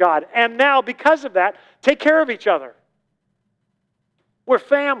prisoner of God. And now, because of that, take care of each other. We're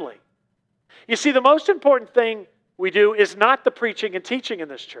family. You see, the most important thing we do is not the preaching and teaching in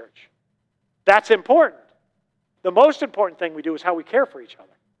this church. That's important. The most important thing we do is how we care for each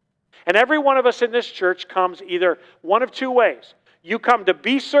other. And every one of us in this church comes either one of two ways. You come to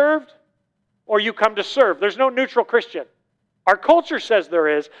be served or you come to serve. There's no neutral Christian. Our culture says there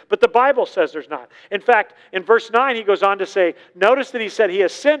is, but the Bible says there's not. In fact, in verse 9, he goes on to say, notice that he said he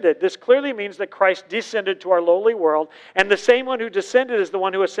ascended. This clearly means that Christ descended to our lowly world, and the same one who descended is the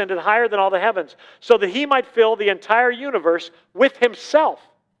one who ascended higher than all the heavens, so that he might fill the entire universe with himself.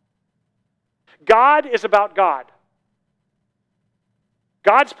 God is about God.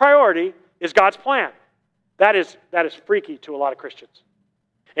 God's priority is God's plan. That is freaky to a lot of Christians.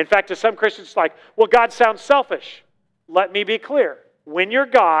 In fact, to some Christians, it's like, well, God sounds selfish. Let me be clear. When you're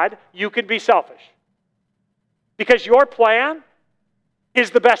God, you can be selfish. Because your plan is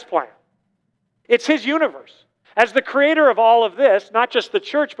the best plan. It's His universe. As the creator of all of this, not just the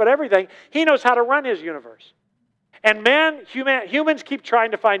church, but everything, He knows how to run His universe. And humans keep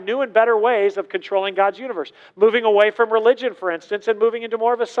trying to find new and better ways of controlling God's universe. Moving away from religion, for instance, and moving into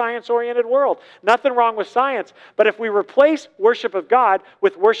more of a science-oriented world. Nothing wrong with science, but if we replace worship of God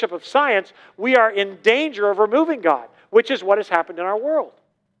with worship of science, we are in danger of removing God, which is what has happened in our world.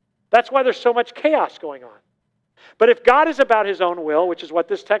 That's why there's so much chaos going on. But if God is about His own will, which is what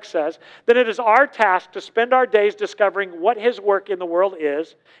this text says, then it is our task to spend our days discovering what His work in the world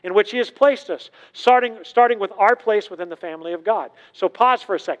is, in which He has placed us, starting with our place within the family of God. So pause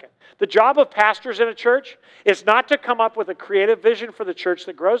for a second. The job of pastors in a church is not to come up with a creative vision for the church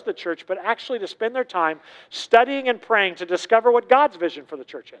that grows the church, but actually to spend their time studying and praying to discover what God's vision for the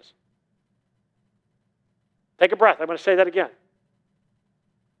church is. Take a breath. I'm going to say that again.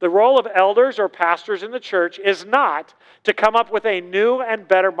 The role of elders or pastors in the church is not to come up with a new and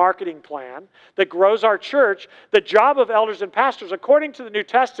better marketing plan that grows our church. The job of elders and pastors, according to the New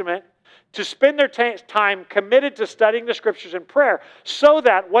Testament, to spend their time committed to studying the Scriptures and prayer so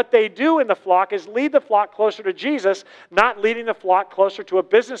that what they do in the flock is lead the flock closer to Jesus, not leading the flock closer to a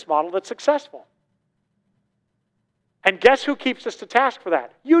business model that's successful. And guess who keeps us to task for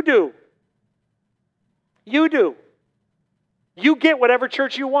that? You do. You do. You get whatever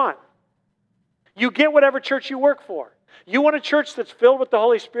church you want. You get whatever church you work for. You want a church that's filled with the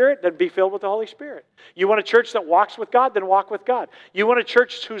Holy Spirit? Then be filled with the Holy Spirit. You want a church that walks with God? Then walk with God. You want a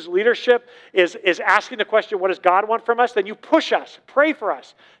church whose leadership is asking the question, what does God want from us? Then you push us, pray for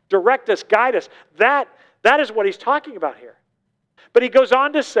us, direct us, guide us. That is what he's talking about here. But he goes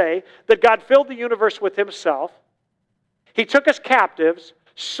on to say that God filled the universe with Himself. He took us captives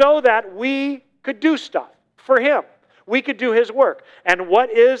so that we could do stuff for Him. We could do His work. And what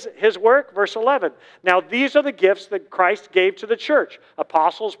is His work? Verse 11. Now these are the gifts that Christ gave to the church.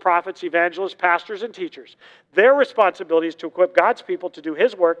 Apostles, prophets, evangelists, pastors, and teachers. Their responsibility is to equip God's people to do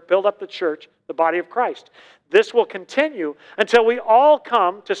His work, build up the church, the body of Christ. This will continue until we all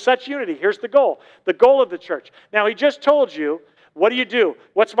come to such unity. Here's the goal of the church. Now He just told you, what do you do?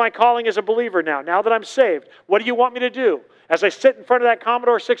 What's my calling as a believer now? Now that I'm saved, what do you want me to do? As I sit in front of that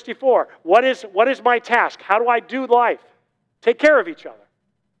Commodore 64, what is my task? How do I do life? Take care of each other.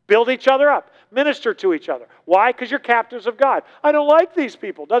 Build each other up. Minister to each other. Why? Because you're captives of God. I don't like these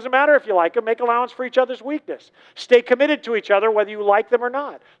people. Doesn't matter if you like them. Make allowance for each other's weakness. Stay committed to each other whether you like them or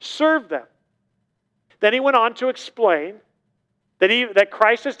not. Serve them. Then he went on to explain that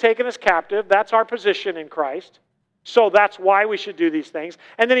Christ has taken us captive. That's our position in Christ. So that's why we should do these things.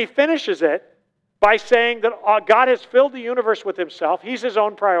 And then he finishes it by saying that God has filled the universe with himself. He's his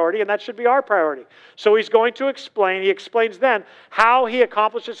own priority, and that should be our priority. So he's going to explain, he explains then how he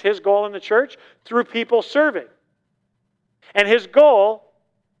accomplishes his goal in the church through people serving. And his goal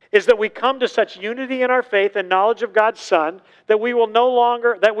is that we come to such unity in our faith and knowledge of God's Son that we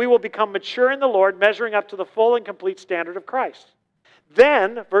will become mature in the Lord, measuring up to the full and complete standard of Christ.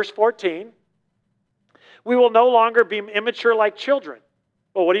 Then, verse 14, we will no longer be immature like children.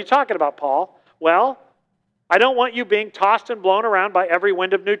 Well, what are you talking about, Paul? Well, I don't want you being tossed and blown around by every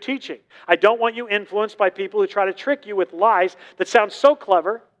wind of new teaching. I don't want you influenced by people who try to trick you with lies that sound so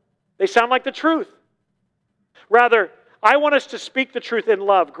clever, they sound like the truth. Rather, I want us to speak the truth in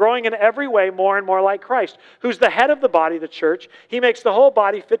love, growing in every way more and more like Christ, who's the head of the body, the church. He makes the whole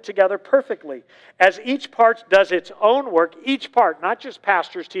body fit together perfectly. As each part does its own work, each part, not just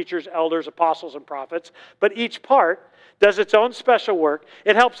pastors, teachers, elders, apostles, and prophets, but each part does its own special work.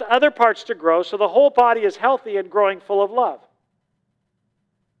 It helps other parts to grow so the whole body is healthy and growing full of love.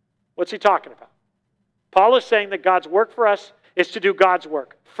 What's he talking about? Paul is saying that God's work for us is to do God's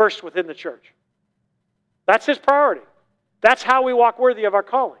work first within the church. That's his priority. That's how we walk worthy of our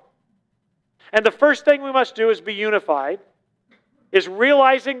calling. And the first thing we must do is be unified, is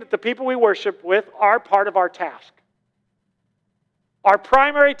realizing that the people we worship with are part of our task. Our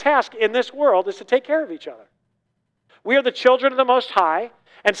primary task in this world is to take care of each other. We are the children of the Most High,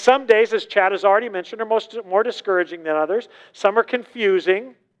 and some days, as Chad has already mentioned, are more discouraging than others. Some are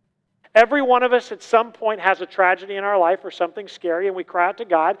confusing. Every one of us at some point has a tragedy in our life or something scary, and we cry out to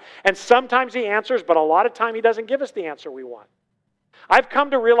God. And sometimes he answers, but a lot of time he doesn't give us the answer we want. I've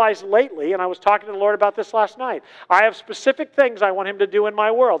come to realize lately, and I was talking to the Lord about this last night, I have specific things I want him to do in my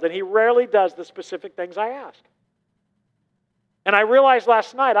world, and he rarely does the specific things I ask. And I realized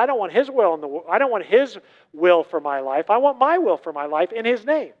last night I don't want his will I don't want his will for my life. I want my will for my life in his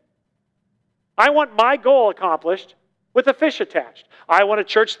name. I want my goal accomplished with a fish attached. I want a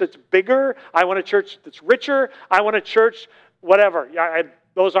church that's bigger. I want a church that's richer. I want a church, whatever.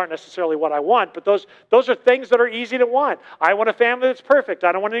 Those aren't necessarily what I want, but those are things that are easy to want. I want a family that's perfect.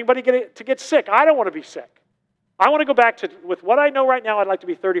 I don't want anybody to get sick. I don't want to be sick. I want to go back to, with what I know right now, I'd like to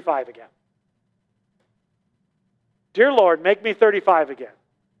be 35 again. Dear Lord, make me 35 again.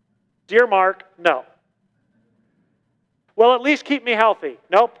 Dear Mark, no. Well, at least keep me healthy.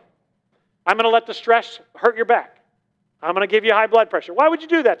 Nope. I'm going to let the stress hurt your back. I'm going to give you high blood pressure. Why would you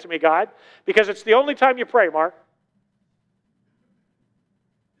do that to me, God? Because it's the only time you pray, Mark.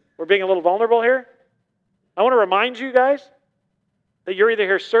 We're being a little vulnerable here. I want to remind you guys that you're either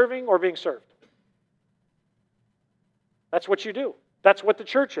here serving or being served. That's what you do. That's what the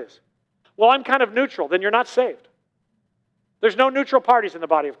church is. Well, I'm kind of neutral. Then you're not saved. There's no neutral parties in the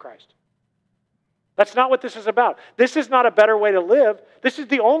body of Christ. That's not what this is about. This is not a better way to live. This is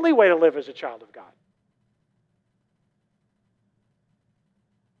the only way to live as a child of God.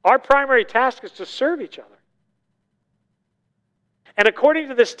 Our primary task is to serve each other. And according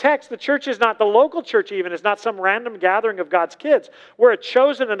to this text, the church is not, the local church even, is not some random gathering of God's kids. We're a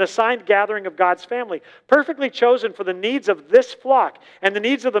chosen and assigned gathering of God's family, perfectly chosen for the needs of this flock and the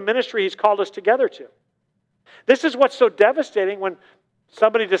needs of the ministry he's called us together to. This is what's so devastating when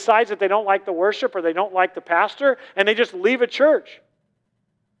somebody decides that they don't like the worship or they don't like the pastor and they just leave a church.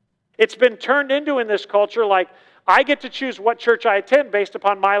 It's been turned into in this culture like, I get to choose what church I attend based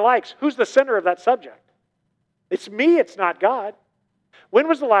upon my likes. Who's the center of that subject? It's me, it's not God. When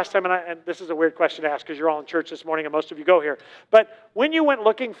was the last time, and this is a weird question to ask because you're all in church this morning and most of you go here, but when you went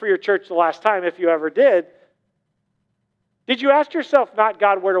looking for your church the last time, if you ever did you ask yourself, not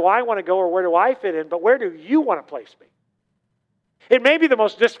God, where do I want to go or where do I fit in, but where do you want to place me? It may be the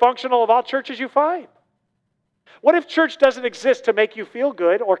most dysfunctional of all churches you find. What if church doesn't exist to make you feel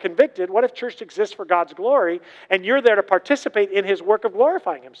good or convicted? What if church exists for God's glory and you're there to participate in his work of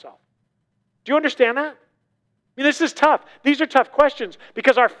glorifying himself? Do you understand that? I mean, this is tough. These are tough questions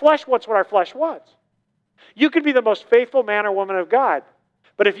because our flesh wants what our flesh wants. You could be the most faithful man or woman of God,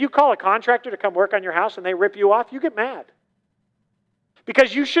 but if you call a contractor to come work on your house and they rip you off, you get mad.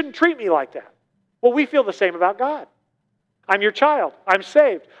 Because you shouldn't treat me like that. Well, we feel the same about God. I'm your child. I'm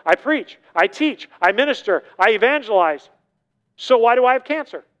saved. I preach. I teach. I minister. I evangelize. So why do I have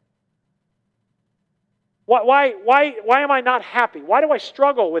cancer? Why am I not happy? Why do I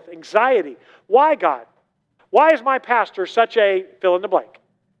struggle with anxiety? Why, God? Why is my pastor such a fill in the blank?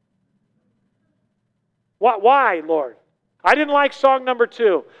 Why, Lord? I didn't like song number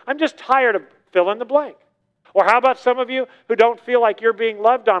 2. I'm just tired of fill in the blank. Or how about some of you who don't feel like you're being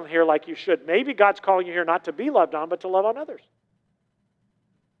loved on here like you should? Maybe God's calling you here not to be loved on, but to love on others.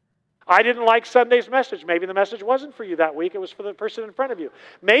 I didn't like Sunday's message. Maybe the message wasn't for you that week. It was for the person in front of you.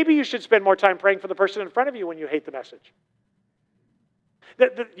 Maybe you should spend more time praying for the person in front of you when you hate the message.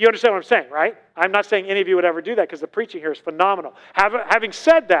 You understand what I'm saying, right? I'm not saying any of you would ever do that because the preaching here is phenomenal. Having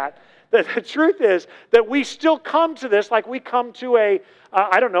said that, the truth is that we still come to this like we come to a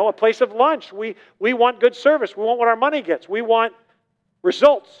place of lunch. We want good service. We want what our money gets. We want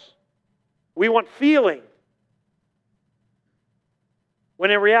results. We want feeling. When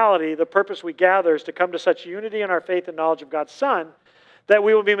in reality, the purpose we gather is to come to such unity in our faith and knowledge of God's Son that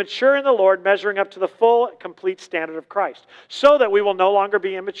we will be mature in the Lord, measuring up to the full, complete standard of Christ, so that we will no longer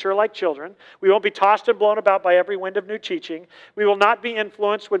be immature like children. We won't be tossed and blown about by every wind of new teaching. We will not be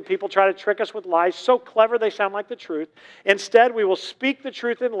influenced when people try to trick us with lies so clever they sound like the truth. Instead, we will speak the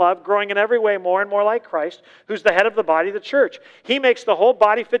truth in love, growing in every way more and more like Christ, who's the head of the body, the church. He makes the whole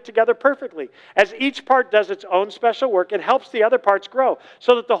body fit together perfectly. As each part does its own special work, it helps the other parts grow,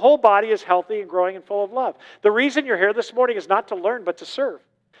 so that the whole body is healthy and growing and full of love. The reason you're here this morning is not to learn, but to serve.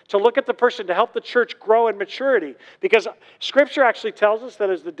 To look at the person, to help the church grow in maturity. Because Scripture actually tells us that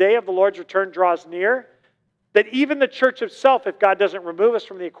as the day of the Lord's return draws near, that even the church itself, if God doesn't remove us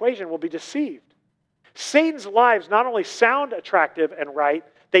from the equation, will be deceived. Satan's lives not only sound attractive and right,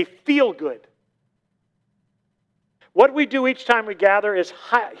 they feel good. What we do each time we gather is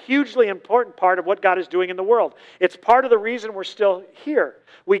a hugely important part of what God is doing in the world. It's part of the reason we're still here.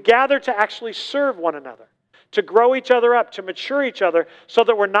 We gather to actually serve one another, to grow each other up, to mature each other, so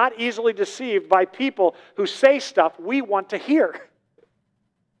that we're not easily deceived by people who say stuff we want to hear.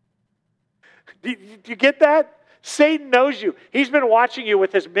 Do you get that? Satan knows you. He's been watching you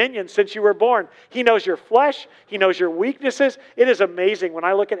with his minions since you were born. He knows your flesh. He knows your weaknesses. It is amazing. When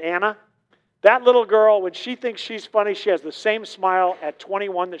I look at Anna, that little girl, when she thinks she's funny, she has the same smile at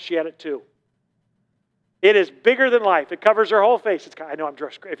 21 that she had at 2. It is bigger than life. It covers her whole face. I know I'm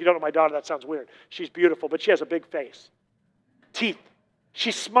dressed. If you don't know my daughter, that sounds weird. She's beautiful, but she has a big face. Teeth.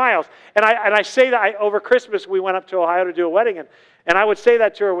 She smiles. And I say that over Christmas, we went up to Ohio to do a wedding, and I would say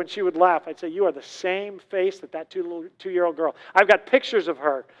that to her when she would laugh. I'd say, you are the same face that 2-year-old girl. I've got pictures of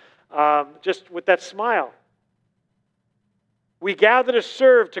her just with that smile. We gather to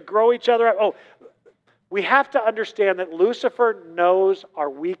serve, to grow each other up. Oh, we have to understand that Lucifer knows our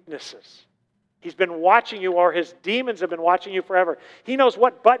weaknesses. He's been watching you, or his demons have been watching you forever. He knows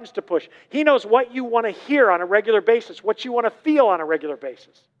what buttons to push. He knows what you want to hear on a regular basis, what you want to feel on a regular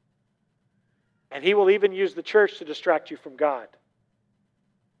basis. And he will even use the church to distract you from God.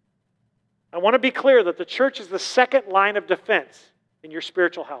 I want to be clear that the church is the second line of defense in your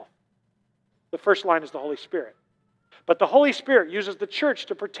spiritual health. The first line is the Holy Spirit. But the Holy Spirit uses the church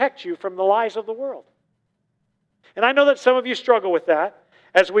to protect you from the lies of the world. And I know that some of you struggle with that,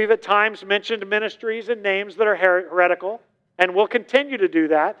 as we've at times mentioned ministries and names that are heretical, and will continue to do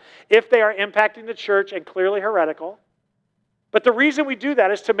that if they are impacting the church and clearly heretical. But the reason we do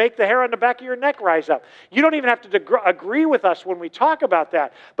that is to make the hair on the back of your neck rise up. You don't even have to agree with us when we talk about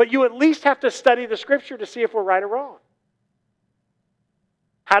that, but you at least have to study the Scripture to see if we're right or wrong.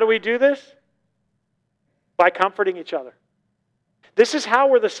 How do we do this? By comforting each other. This is how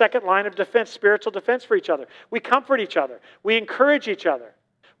we're the second line of defense, spiritual defense for each other. We comfort each other. We encourage each other.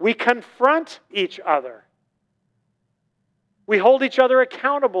 We confront each other. We hold each other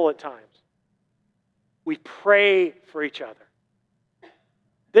accountable at times. We pray for each other.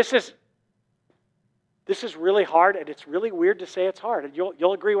 This is really hard, and it's really weird to say it's hard, and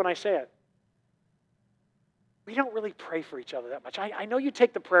you'll agree when I say it. We don't really pray for each other that much. I know you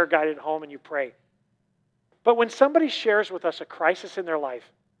take the prayer guide at home and you pray. But when somebody shares with us a crisis in their life,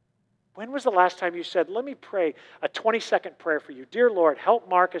 when was the last time you said, let me pray a 20-second prayer for you? Dear Lord, help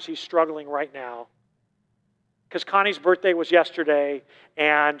Mark as he's struggling right now. Because Connie's birthday was yesterday,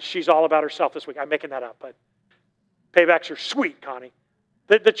 and she's all about herself this week. I'm making that up, but paybacks are sweet, Connie.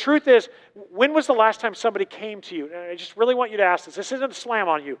 The truth is, when was the last time somebody came to you? And I just really want you to ask this. This isn't a slam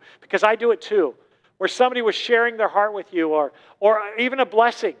on you, because I do it too. Where somebody was sharing their heart with you, or even a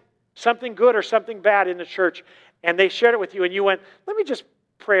blessing, something good or something bad in the church, and they shared it with you, and you went, let me just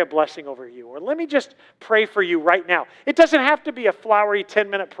pray a blessing over you, or let me just pray for you right now. It doesn't have to be a flowery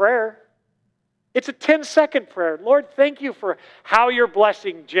 10-minute prayer. It's a 10-second prayer. Lord, thank you for how you're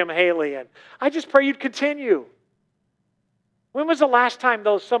blessing Jim Haley, and I just pray you'd continue. When was the last time,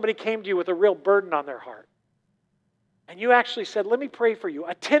 though, somebody came to you with a real burden on their heart, and you actually said, let me pray for you,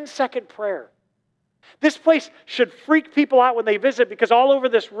 a 10-second prayer? This place should freak people out when they visit, because all over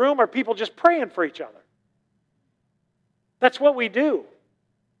this room are people just praying for each other. That's what we do.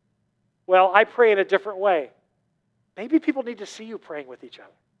 Well, I pray in a different way. Maybe people need to see you praying with each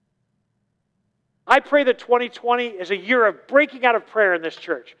other. I pray that 2020 is a year of breaking out of prayer in this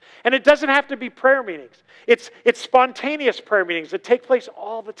church. And it doesn't have to be prayer meetings. It's spontaneous prayer meetings that take place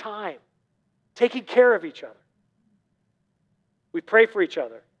all the time, taking care of each other. We pray for each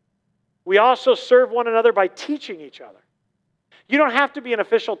other. We also serve one another by teaching each other. You don't have to be an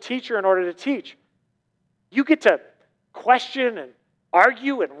official teacher in order to teach. You get to question and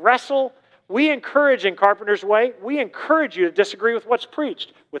argue and wrestle. We encourage in Carpenter's Way, we encourage you to disagree with what's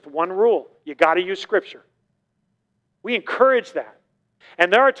preached with one rule. You got to use Scripture. We encourage that.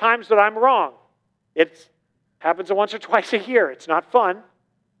 And there are times that I'm wrong. It happens once or twice a year. It's not fun.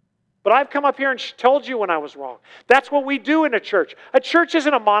 But I've come up here and told you when I was wrong. That's what we do in a church. A church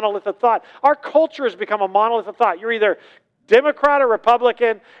isn't a monolith of thought. Our culture has become a monolith of thought. You're either Democrat or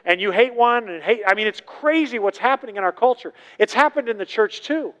Republican, and you hate one and hate. I mean, it's crazy what's happening in our culture. It's happened in the church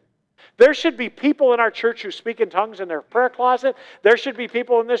too. There should be people in our church who speak in tongues in their prayer closet. There should be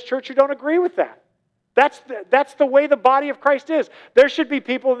people in this church who don't agree with that. That's the way the body of Christ is. There should be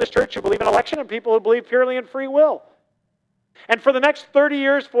people in this church who believe in election and people who believe purely in free will. And for the next 30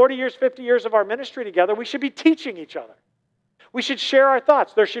 years, 40 years, 50 years of our ministry together, we should be teaching each other. We should share our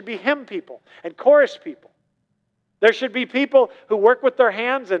thoughts. There should be hymn people and chorus people. There should be people who work with their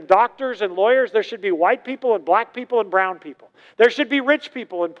hands and doctors and lawyers. There should be white people and black people and brown people. There should be rich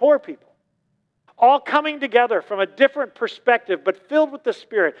people and poor people. All coming together from a different perspective, but filled with the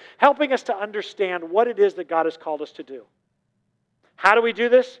Spirit, helping us to understand what it is that God has called us to do. How do we do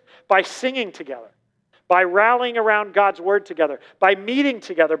this? By singing together, by rallying around God's Word together, by meeting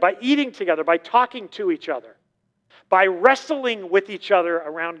together, by eating together, by talking to each other, by wrestling with each other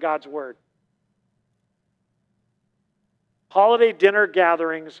around God's Word. Holiday dinner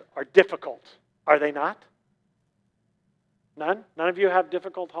gatherings are difficult, are they not? None? None of you have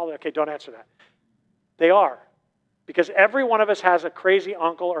difficult holiday? Okay, don't answer that. They are. Because every one of us has a crazy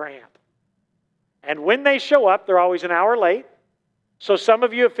uncle or aunt. And when they show up, they're always an hour late. So some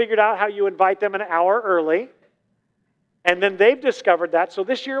of you have figured out how you invite them an hour early. And then they've discovered that. So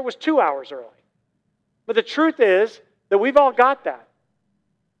this year it was 2 hours early. But the truth is that we've all got that.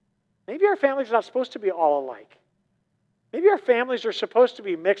 Maybe our families are not supposed to be all alike. Maybe our families are supposed to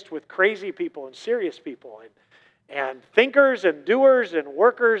be mixed with crazy people and serious people and thinkers and doers and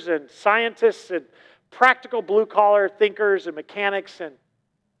workers and scientists and practical blue-collar thinkers and mechanics, and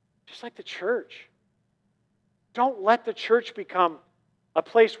just like the church. Don't let the church become a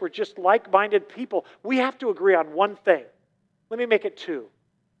place where just like-minded people. We have to agree on one thing. Let me make it two.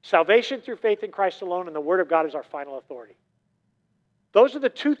 Salvation through faith in Christ alone, and the Word of God is our final authority. Those are the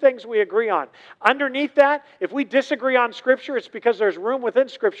two things we agree on. Underneath that, if we disagree on Scripture, it's because there's room within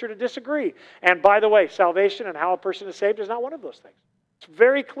Scripture to disagree. And by the way, salvation and how a person is saved is not one of those things. It's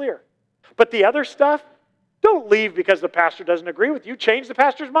very clear. But the other stuff, don't leave because the pastor doesn't agree with you. Change the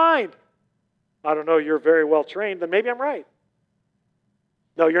pastor's mind. I don't know, you're very well trained, then maybe I'm right.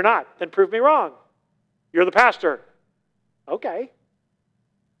 No, you're not. Then prove me wrong. You're the pastor. Okay.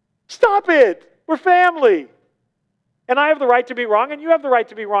 Stop it. We're family. And I have the right to be wrong, and you have the right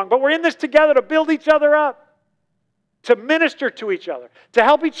to be wrong. But we're in this together to build each other up, to minister to each other, to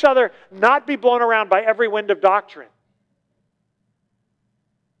help each other not be blown around by every wind of doctrine.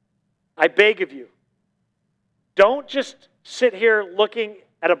 I beg of you, don't just sit here looking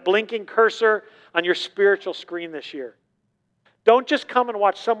at a blinking cursor on your spiritual screen this year. Don't just come and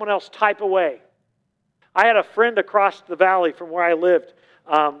watch someone else type away. I had a friend across the valley from where I lived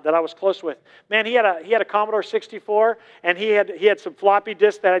that I was close with. Man, he had a Commodore 64, and he had some floppy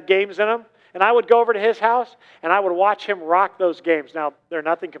disks that had games in them. And I would go over to his house, and I would watch him rock those games. Now, they're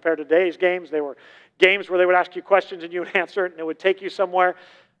nothing compared to today's games. They were games where they would ask you questions, and you would answer it, and it would take you somewhere.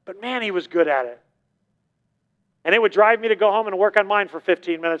 But man, he was good at it. And it would drive me to go home and work on mine for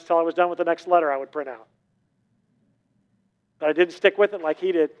 15 minutes till I was done with the next letter I would print out. But I didn't stick with it like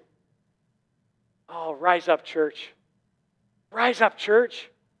he did. Oh, rise up, church. Rise up, church.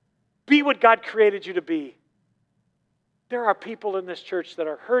 Be what God created you to be. There are people in this church that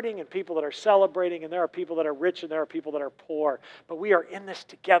are hurting and people that are celebrating, and there are people that are rich and there are people that are poor. But we are in this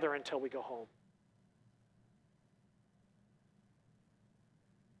together until we go home.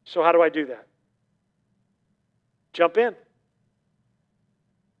 So how do I do that? Jump in.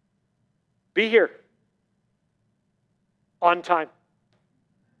 Be here. On time.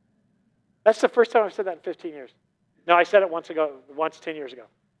 That's the first time I've said that in 15 years. No, I said it once 10 years ago.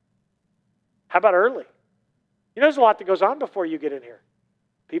 How about early? You know, there's a lot that goes on before you get in here.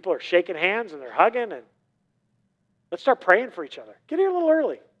 People are shaking hands and they're hugging, and let's start praying for each other. Get here a little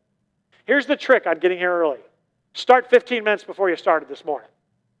early. Here's the trick on getting here early. Start 15 minutes before you started this morning.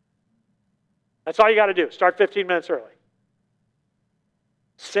 That's all you got to do. Start 15 minutes early.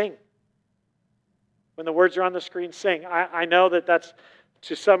 Sing. When the words are on the screen, sing. I know that's,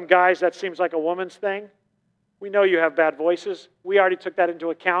 to some guys, that seems like a woman's thing. We know you have bad voices. We already took that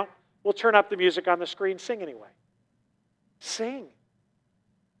into account. We'll turn up the music on the screen. Sing anyway. Sing.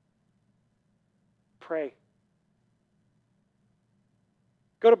 Pray.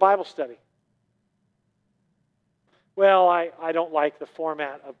 Go to Bible study. Well, I don't like the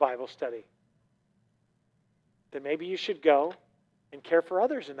format of Bible study. Then maybe you should go and care for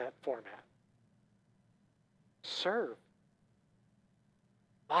others in that format. Serve.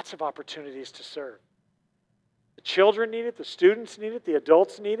 Lots of opportunities to serve. The children need it, the students need it, the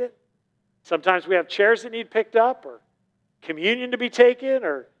adults need it. Sometimes we have chairs that need picked up, or communion to be taken,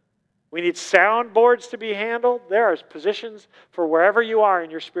 or we need soundboards to be handled. There are positions for wherever you are in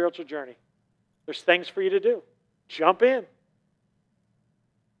your spiritual journey. There's things for you to do. Jump in.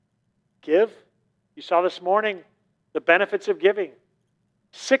 Give. You saw this morning the benefits of giving.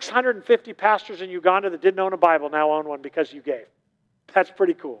 650 pastors in Uganda that didn't own a Bible now own one because you gave. That's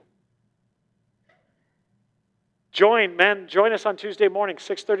pretty cool. Join us on Tuesday morning,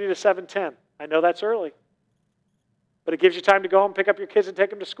 6:30 to 7:10. I know that's early. But it gives you time to go home, pick up your kids, and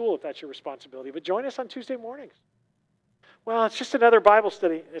take them to school if that's your responsibility. But join us on Tuesday mornings. Well, it's just another Bible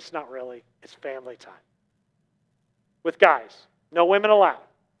study. It's not really. It's family time. With guys. No women allowed.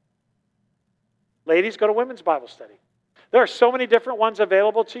 Ladies, go to women's Bible study. There are so many different ones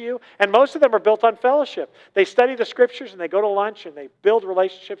available to you, and most of them are built on fellowship. They study the scriptures, and they go to lunch, and they build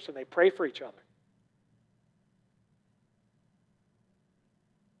relationships, and they pray for each other.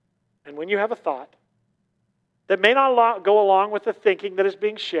 And when you have a thought that may not go along with the thinking that is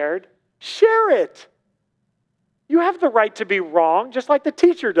being shared, share it. You have the right to be wrong, just like the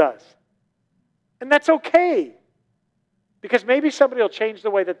teacher does. And that's okay. Because maybe somebody will change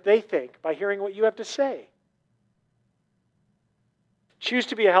the way that they think by hearing what you have to say. Choose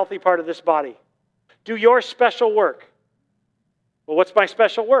to be a healthy part of this body. Do your special work. Well, what's my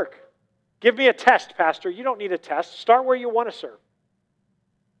special work? Give me a test, Pastor. You don't need a test. Start where you want to serve.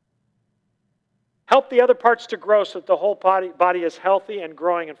 Help the other parts to grow so that the whole body is healthy and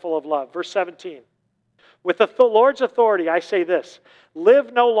growing and full of love. Verse 17. With the Lord's authority, I say this.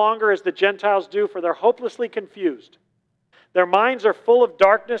 Live no longer as the Gentiles do, for they're hopelessly confused. Their minds are full of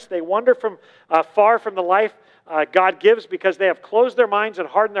darkness. They wander far from the life God gives because they have closed their minds and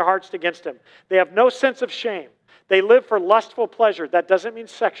hardened their hearts against Him. They have no sense of shame. They live for lustful pleasure. That doesn't mean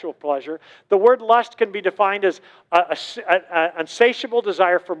sexual pleasure. The word lust can be defined as an insatiable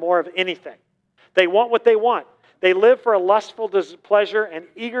desire for more of anything. They want what they want. They live for a lustful pleasure and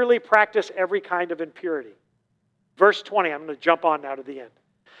eagerly practice every kind of impurity. Verse 20, I'm going to jump on now to the end.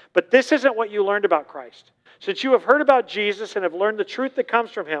 But this isn't what you learned about Christ. Since you have heard about Jesus and have learned the truth that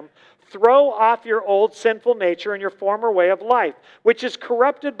comes from Him, throw off your old sinful nature and your former way of life, which is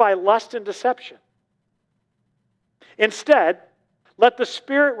corrupted by lust and deception. Instead, let the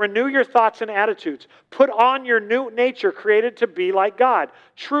Spirit renew your thoughts and attitudes. Put on your new nature created to be like God,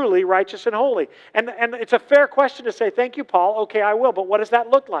 truly righteous and holy. And it's a fair question to say, thank you, Paul. Okay, I will. But what does that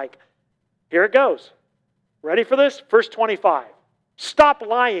look like? Here it goes. Ready for this? Verse 25. Stop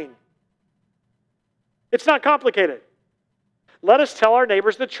lying. It's not complicated. Let us tell our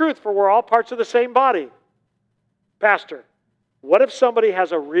neighbors the truth, for we're all parts of the same body. Pastor, what if somebody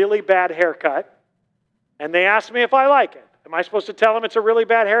has a really bad haircut and they ask me if I like it? Am I supposed to tell them it's a really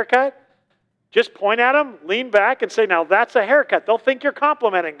bad haircut? Just point at them, lean back, and say, now that's a haircut. They'll think you're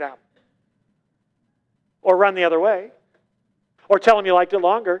complimenting them. Or run the other way. Or tell them you liked it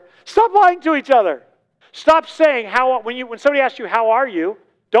longer. Stop lying to each other. Stop saying, when somebody asks you, how are you?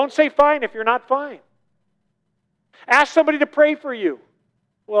 Don't say fine if you're not fine. Ask somebody to pray for you.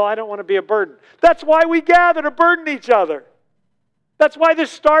 Well, I don't want to be a burden. That's why we gather, to burden each other. That's why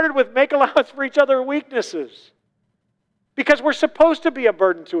this started with make allowance for each other's weaknesses. Because we're supposed to be a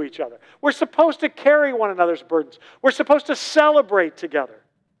burden to each other. We're supposed to carry one another's burdens. We're supposed to celebrate together.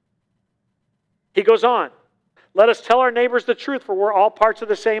 He goes on. Let us tell our neighbors the truth, for we're all parts of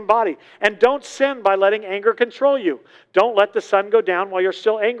the same body. And don't sin by letting anger control you. Don't let the sun go down while you're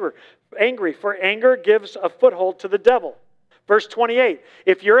still angry, for anger gives a foothold to the devil. Verse 28.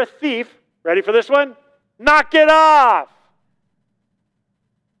 If you're a thief, ready for this one? Knock it off.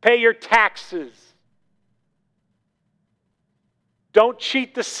 Pay your taxes. Don't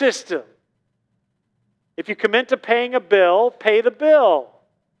cheat the system. If you commit to paying a bill, pay the bill.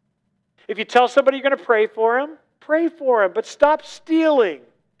 If you tell somebody you're going to pray for them, but stop stealing.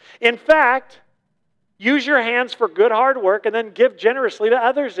 In fact, use your hands for good hard work and then give generously to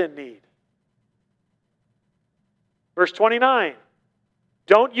others in need. Verse 29.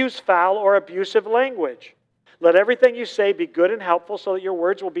 Don't use foul or abusive language. Let everything you say be good and helpful so that your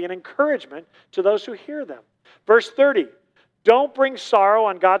words will be an encouragement to those who hear them. Verse 30, don't bring sorrow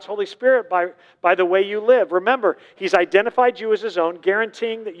on God's Holy Spirit by the way you live. Remember, He's identified you as His own,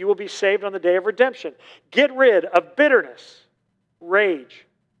 guaranteeing that you will be saved on the day of redemption. Get rid of bitterness, rage,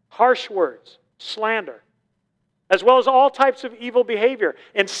 harsh words, slander, as well as all types of evil behavior.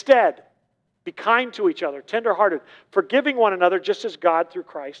 Instead, be kind to each other, tenderhearted, forgiving one another just as God through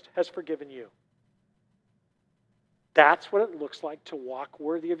Christ has forgiven you. That's what it looks like to walk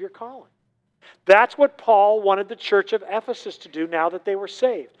worthy of your calling. That's what Paul wanted the church of Ephesus to do now that they were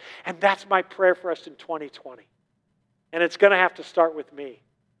saved. And that's my prayer for us in 2020. And it's going to have to start with me.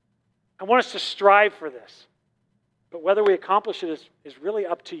 I want us to strive for this. But whether we accomplish it is really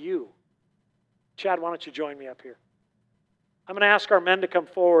up to you. Chad, why don't you join me up here? I'm going to ask our men to come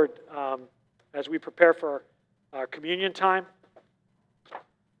forward as we prepare for our communion time.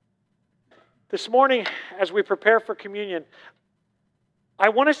 This morning, as we prepare for communion, I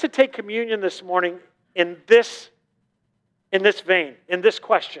want us to take communion this morning in this vein, in this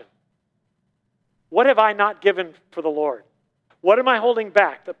question. What have I not given for the Lord? What am I holding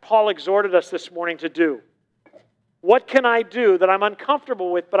back that Paul exhorted us this morning to do? What can I do that I'm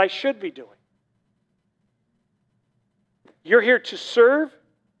uncomfortable with but I should be doing? You're here to serve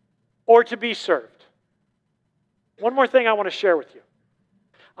or to be served. One more thing I want to share with you.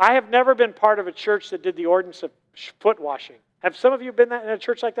 I have never been part of a church that did the ordinance of foot washing. Have some of you been in a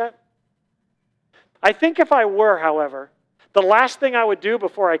church like that? I think if I were, however, the last thing I would do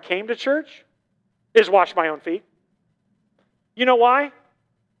before I came to church is wash my own feet. You know why?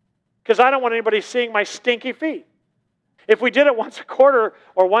 Because I don't want anybody seeing my stinky feet. If we did it once a quarter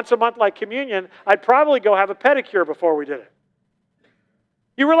or once a month like communion, I'd probably go have a pedicure before we did it.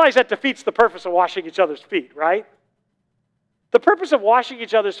 You realize that defeats the purpose of washing each other's feet, right? The purpose of washing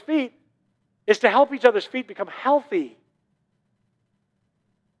each other's feet is to help each other's feet become healthy.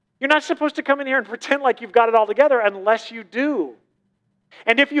 You're not supposed to come in here and pretend like you've got it all together unless you do.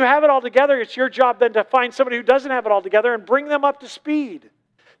 And if you have it all together, it's your job then to find somebody who doesn't have it all together and bring them up to speed,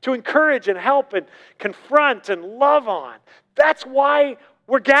 to encourage and help and confront and love on. That's why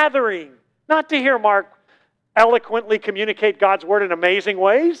we're gathering, not to hear Mark eloquently communicate God's word in amazing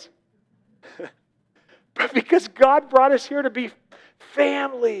ways, but because God brought us here to be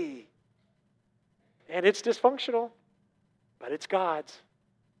family. And it's dysfunctional, but it's God's.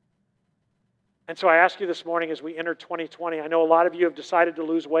 And so I ask you this morning as we enter 2020, I know a lot of you have decided to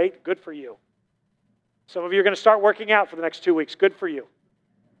lose weight. Good for you. Some of you are going to start working out for the next 2 weeks. Good for you.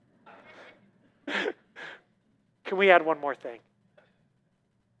 Can we add one more thing?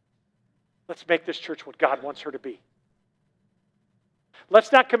 Let's make this church what God wants her to be.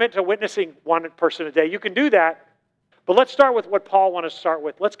 Let's not commit to witnessing one person a day. You can do that, but let's start with what Paul wanted to start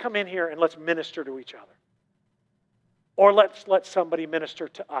with. Let's come in here and let's minister to each other. Or let's let somebody minister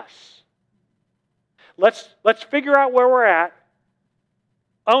to us. Let's figure out where we're at,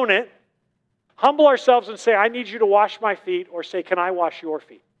 own it, humble ourselves and say, I need you to wash my feet, or say, can I wash your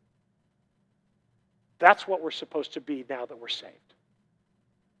feet? That's what we're supposed to be now that we're saved.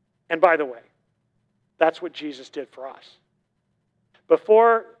 And by the way, that's what Jesus did for us.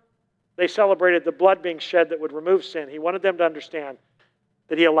 Before they celebrated the blood being shed that would remove sin, He wanted them to understand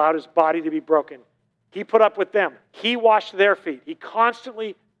that He allowed His body to be broken. He put up with them. He washed their feet. He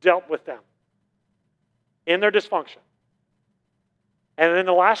constantly dealt with them in their dysfunction. And in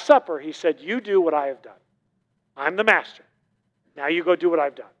the Last Supper, He said, you do what I have done. I'm the master. Now you go do what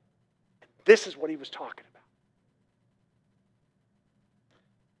I've done. This is what He was talking about.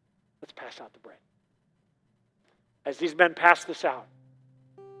 Let's pass out the bread. As these men pass this out,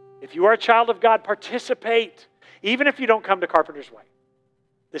 if you are a child of God, participate, even if you don't come to Carpenter's Way.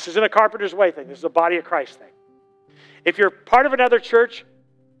 This isn't a Carpenter's Way thing. This is a body of Christ thing. If you're part of another church,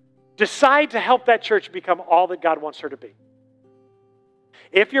 decide to help that church become all that God wants her to be.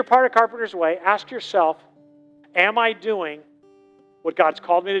 If you're part of Carpenter's Way, ask yourself, am I doing what God's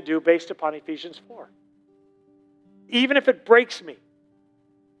called me to do based upon Ephesians 4? Even if it breaks me,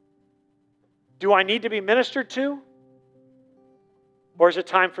 do I need to be ministered to? Or is it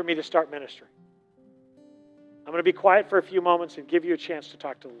time for me to start ministering? I'm going to be quiet for a few moments and give you a chance to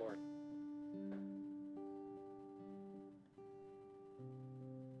talk to the Lord.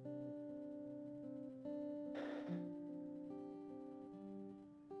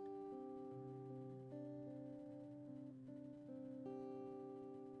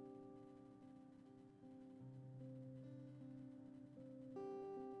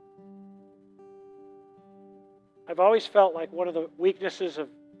 I've always felt like one of the weaknesses of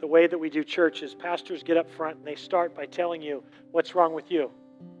the way that we do church is pastors get up front and they start by telling you what's wrong with you.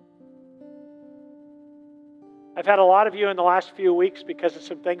 I've had a lot of you in the last few weeks, because of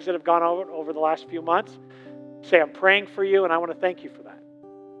some things that have gone over the last few months, say, I'm praying for you, and I want to thank you for that.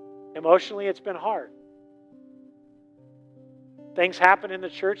 Emotionally, it's been hard. Things happen in the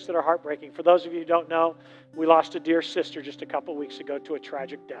church that are heartbreaking. For those of you who don't know, we lost a dear sister just a couple weeks ago to a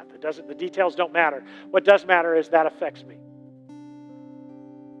tragic death. The details don't matter. What does matter is that affects me.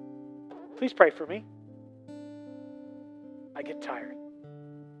 Please pray for me. I get tired.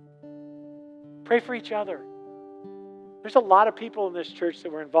 Pray for each other. There's a lot of people in this church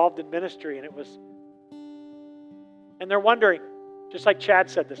that were involved in ministry, and they're wondering, just like Chad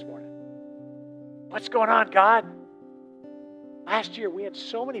said this morning, what's going on, God? Last year, we had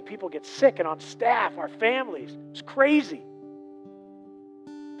so many people get sick, and on staff, our families. It was crazy.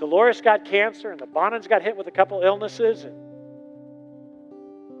 Dolores got cancer, and the Bonans got hit with a couple illnesses, and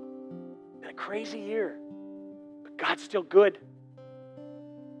a crazy year. But God's still good.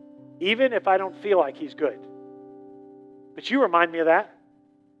 Even if I don't feel like He's good. But you remind me of that.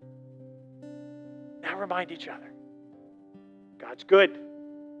 Now remind each other. God's good.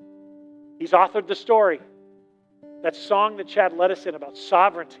 He's authored the story. That song that Chad led us in about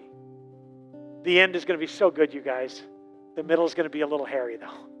sovereignty. The end is going to be so good, you guys. The middle is going to be a little hairy, though.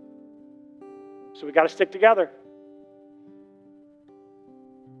 So we got to stick together.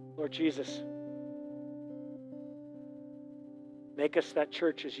 Lord Jesus, make us that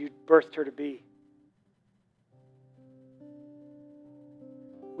church as you birthed her to be.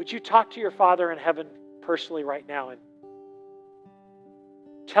 Would you talk to your Father in heaven personally right now and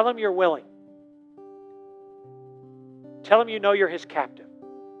tell Him you're willing. Tell Him you know you're His captive.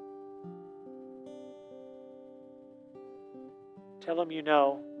 Tell Him you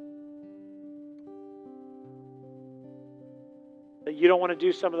know that you don't want to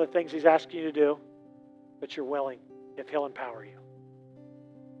do some of the things He's asking you to do, but you're willing if He'll empower you.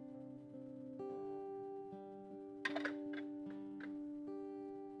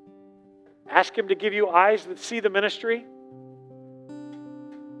 Ask Him to give you eyes that see the ministry,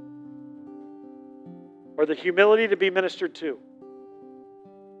 or the humility to be ministered to.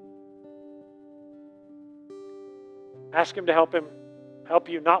 Ask Him to help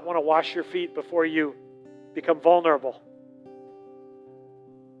you not want to wash your feet before you become vulnerable.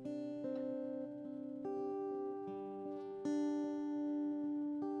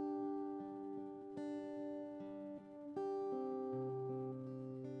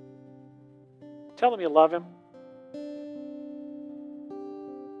 Tell Him you love Him.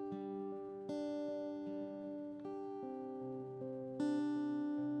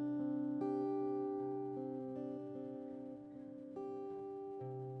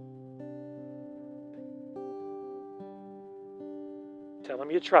 Tell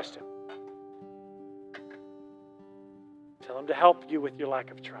Him you trust Him. Tell Him to help you with your lack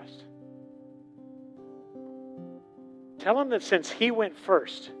of trust. Tell Him that since He went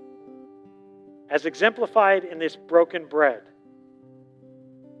first, as exemplified in this broken bread,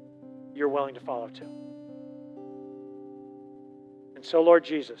 you're willing to follow too. And so, Lord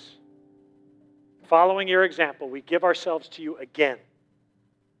Jesus, following your example, we give ourselves to you again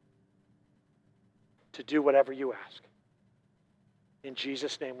to do whatever you ask. In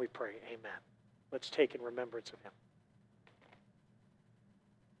Jesus' name we pray, amen. Let's take in remembrance of Him.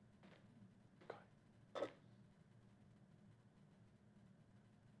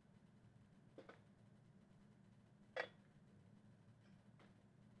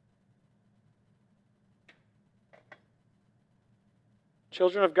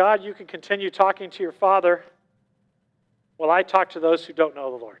 Children of God, you can continue talking to your Father while I talk to those who don't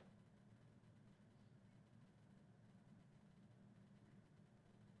know the Lord.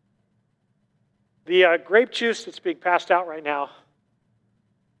 The grape juice that's being passed out right now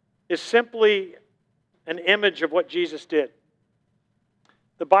is simply an image of what Jesus did.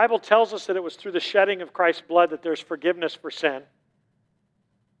 The Bible tells us that it was through the shedding of Christ's blood that there's forgiveness for sin.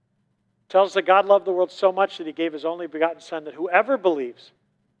 It tells us that God loved the world so much that He gave His only begotten Son, that whoever believes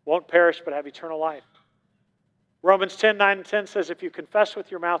won't perish but have eternal life. Romans 10:9-10 says, if you confess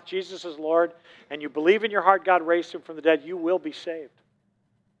with your mouth Jesus is Lord and you believe in your heart God raised Him from the dead, you will be saved.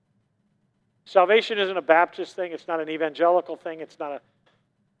 Salvation isn't a Baptist thing. It's not an evangelical thing. It's not a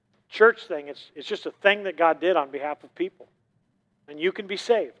church thing. It's just a thing that God did on behalf of people. And you can be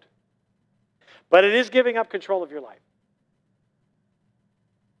saved. But it is giving up control of your life.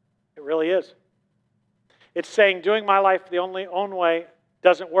 It really is. It's saying doing my life the own way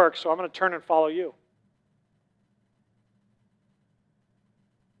doesn't work, so I'm going to turn and follow you.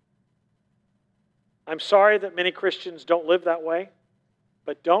 I'm sorry that many Christians don't live that way.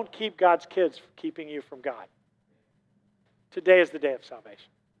 But don't keep God's kids from keeping you from God. Today is the day of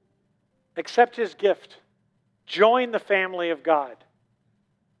salvation. Accept His gift. Join the family of God.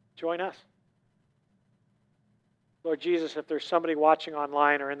 Join us. Lord Jesus, if there's somebody watching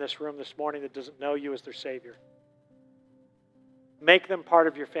online or in this room this morning that doesn't know you as their Savior, make them part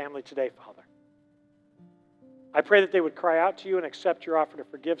of your family today, Father. I pray that they would cry out to you and accept your offer to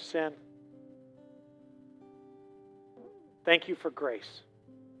forgive sin. Thank you for grace.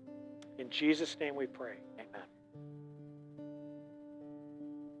 In Jesus' name we pray. Amen.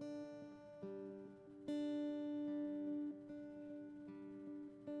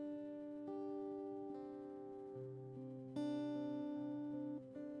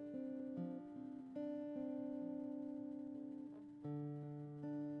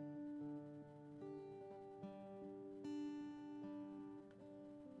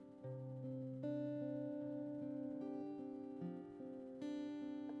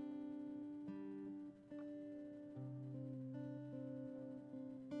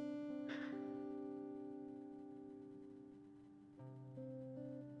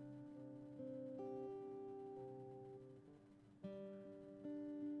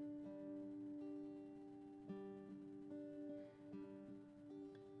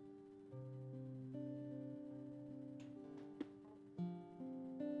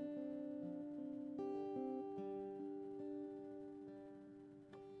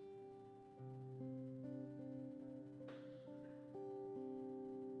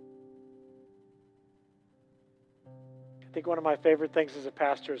 I think one of my favorite things as a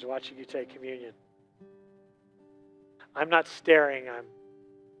pastor is watching you take communion. I'm not staring, I'm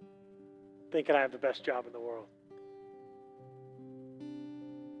thinking I have the best job in the world.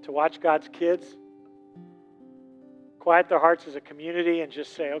 To watch God's kids quiet their hearts as a community and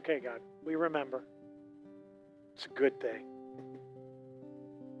just say, okay, God, we remember. It's a good thing.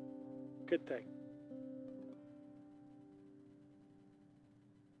 Good thing.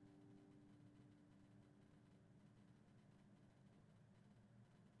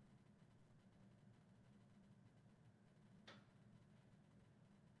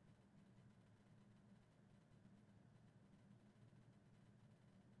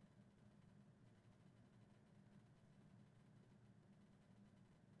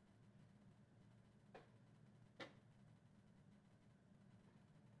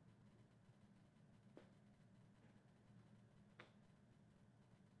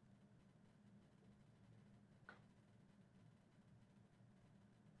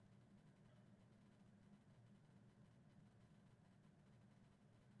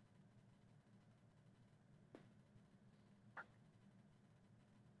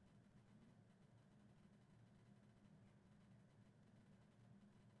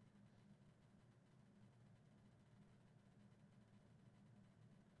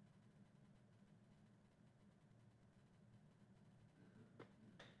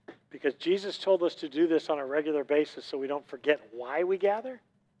 Because Jesus told us to do this on a regular basis so we don't forget why we gather,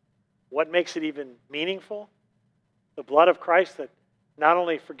 what makes it even meaningful. The blood of Christ that not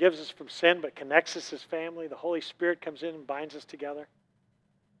only forgives us from sin but connects us as family. The Holy Spirit comes in and binds us together.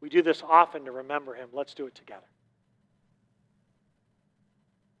 We do this often to remember Him. Let's do it together.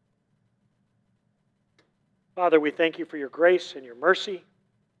 Father, we thank you for your grace and your mercy.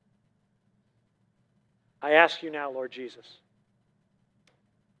 I ask you now, Lord Jesus,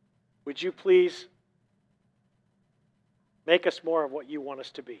 would you please make us more of what you want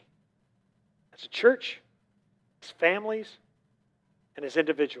us to be? As a church, as families, and as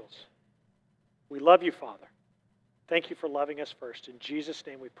individuals. We love you, Father. Thank you for loving us first. In Jesus'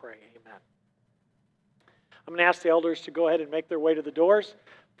 name we pray. Amen. I'm going to ask the elders to go ahead and make their way to the doors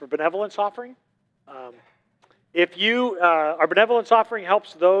for benevolence offering. Our benevolence offering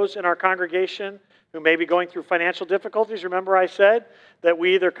helps those in our congregation who may be going through financial difficulties. Remember I said that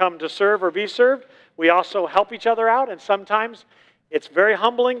we either come to serve or be served. We also help each other out, and sometimes it's very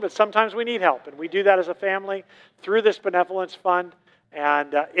humbling, but sometimes we need help. And we do that as a family through this benevolence fund.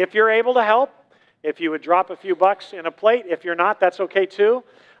 And if you're able to help, if you would drop a few bucks in a plate. If you're not, that's okay too.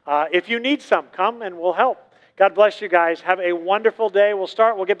 If you need some, come and we'll help. God bless you guys. Have a wonderful day.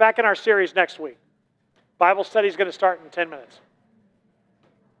 We'll get back in our series next week. Bible study is going to start in 10 minutes.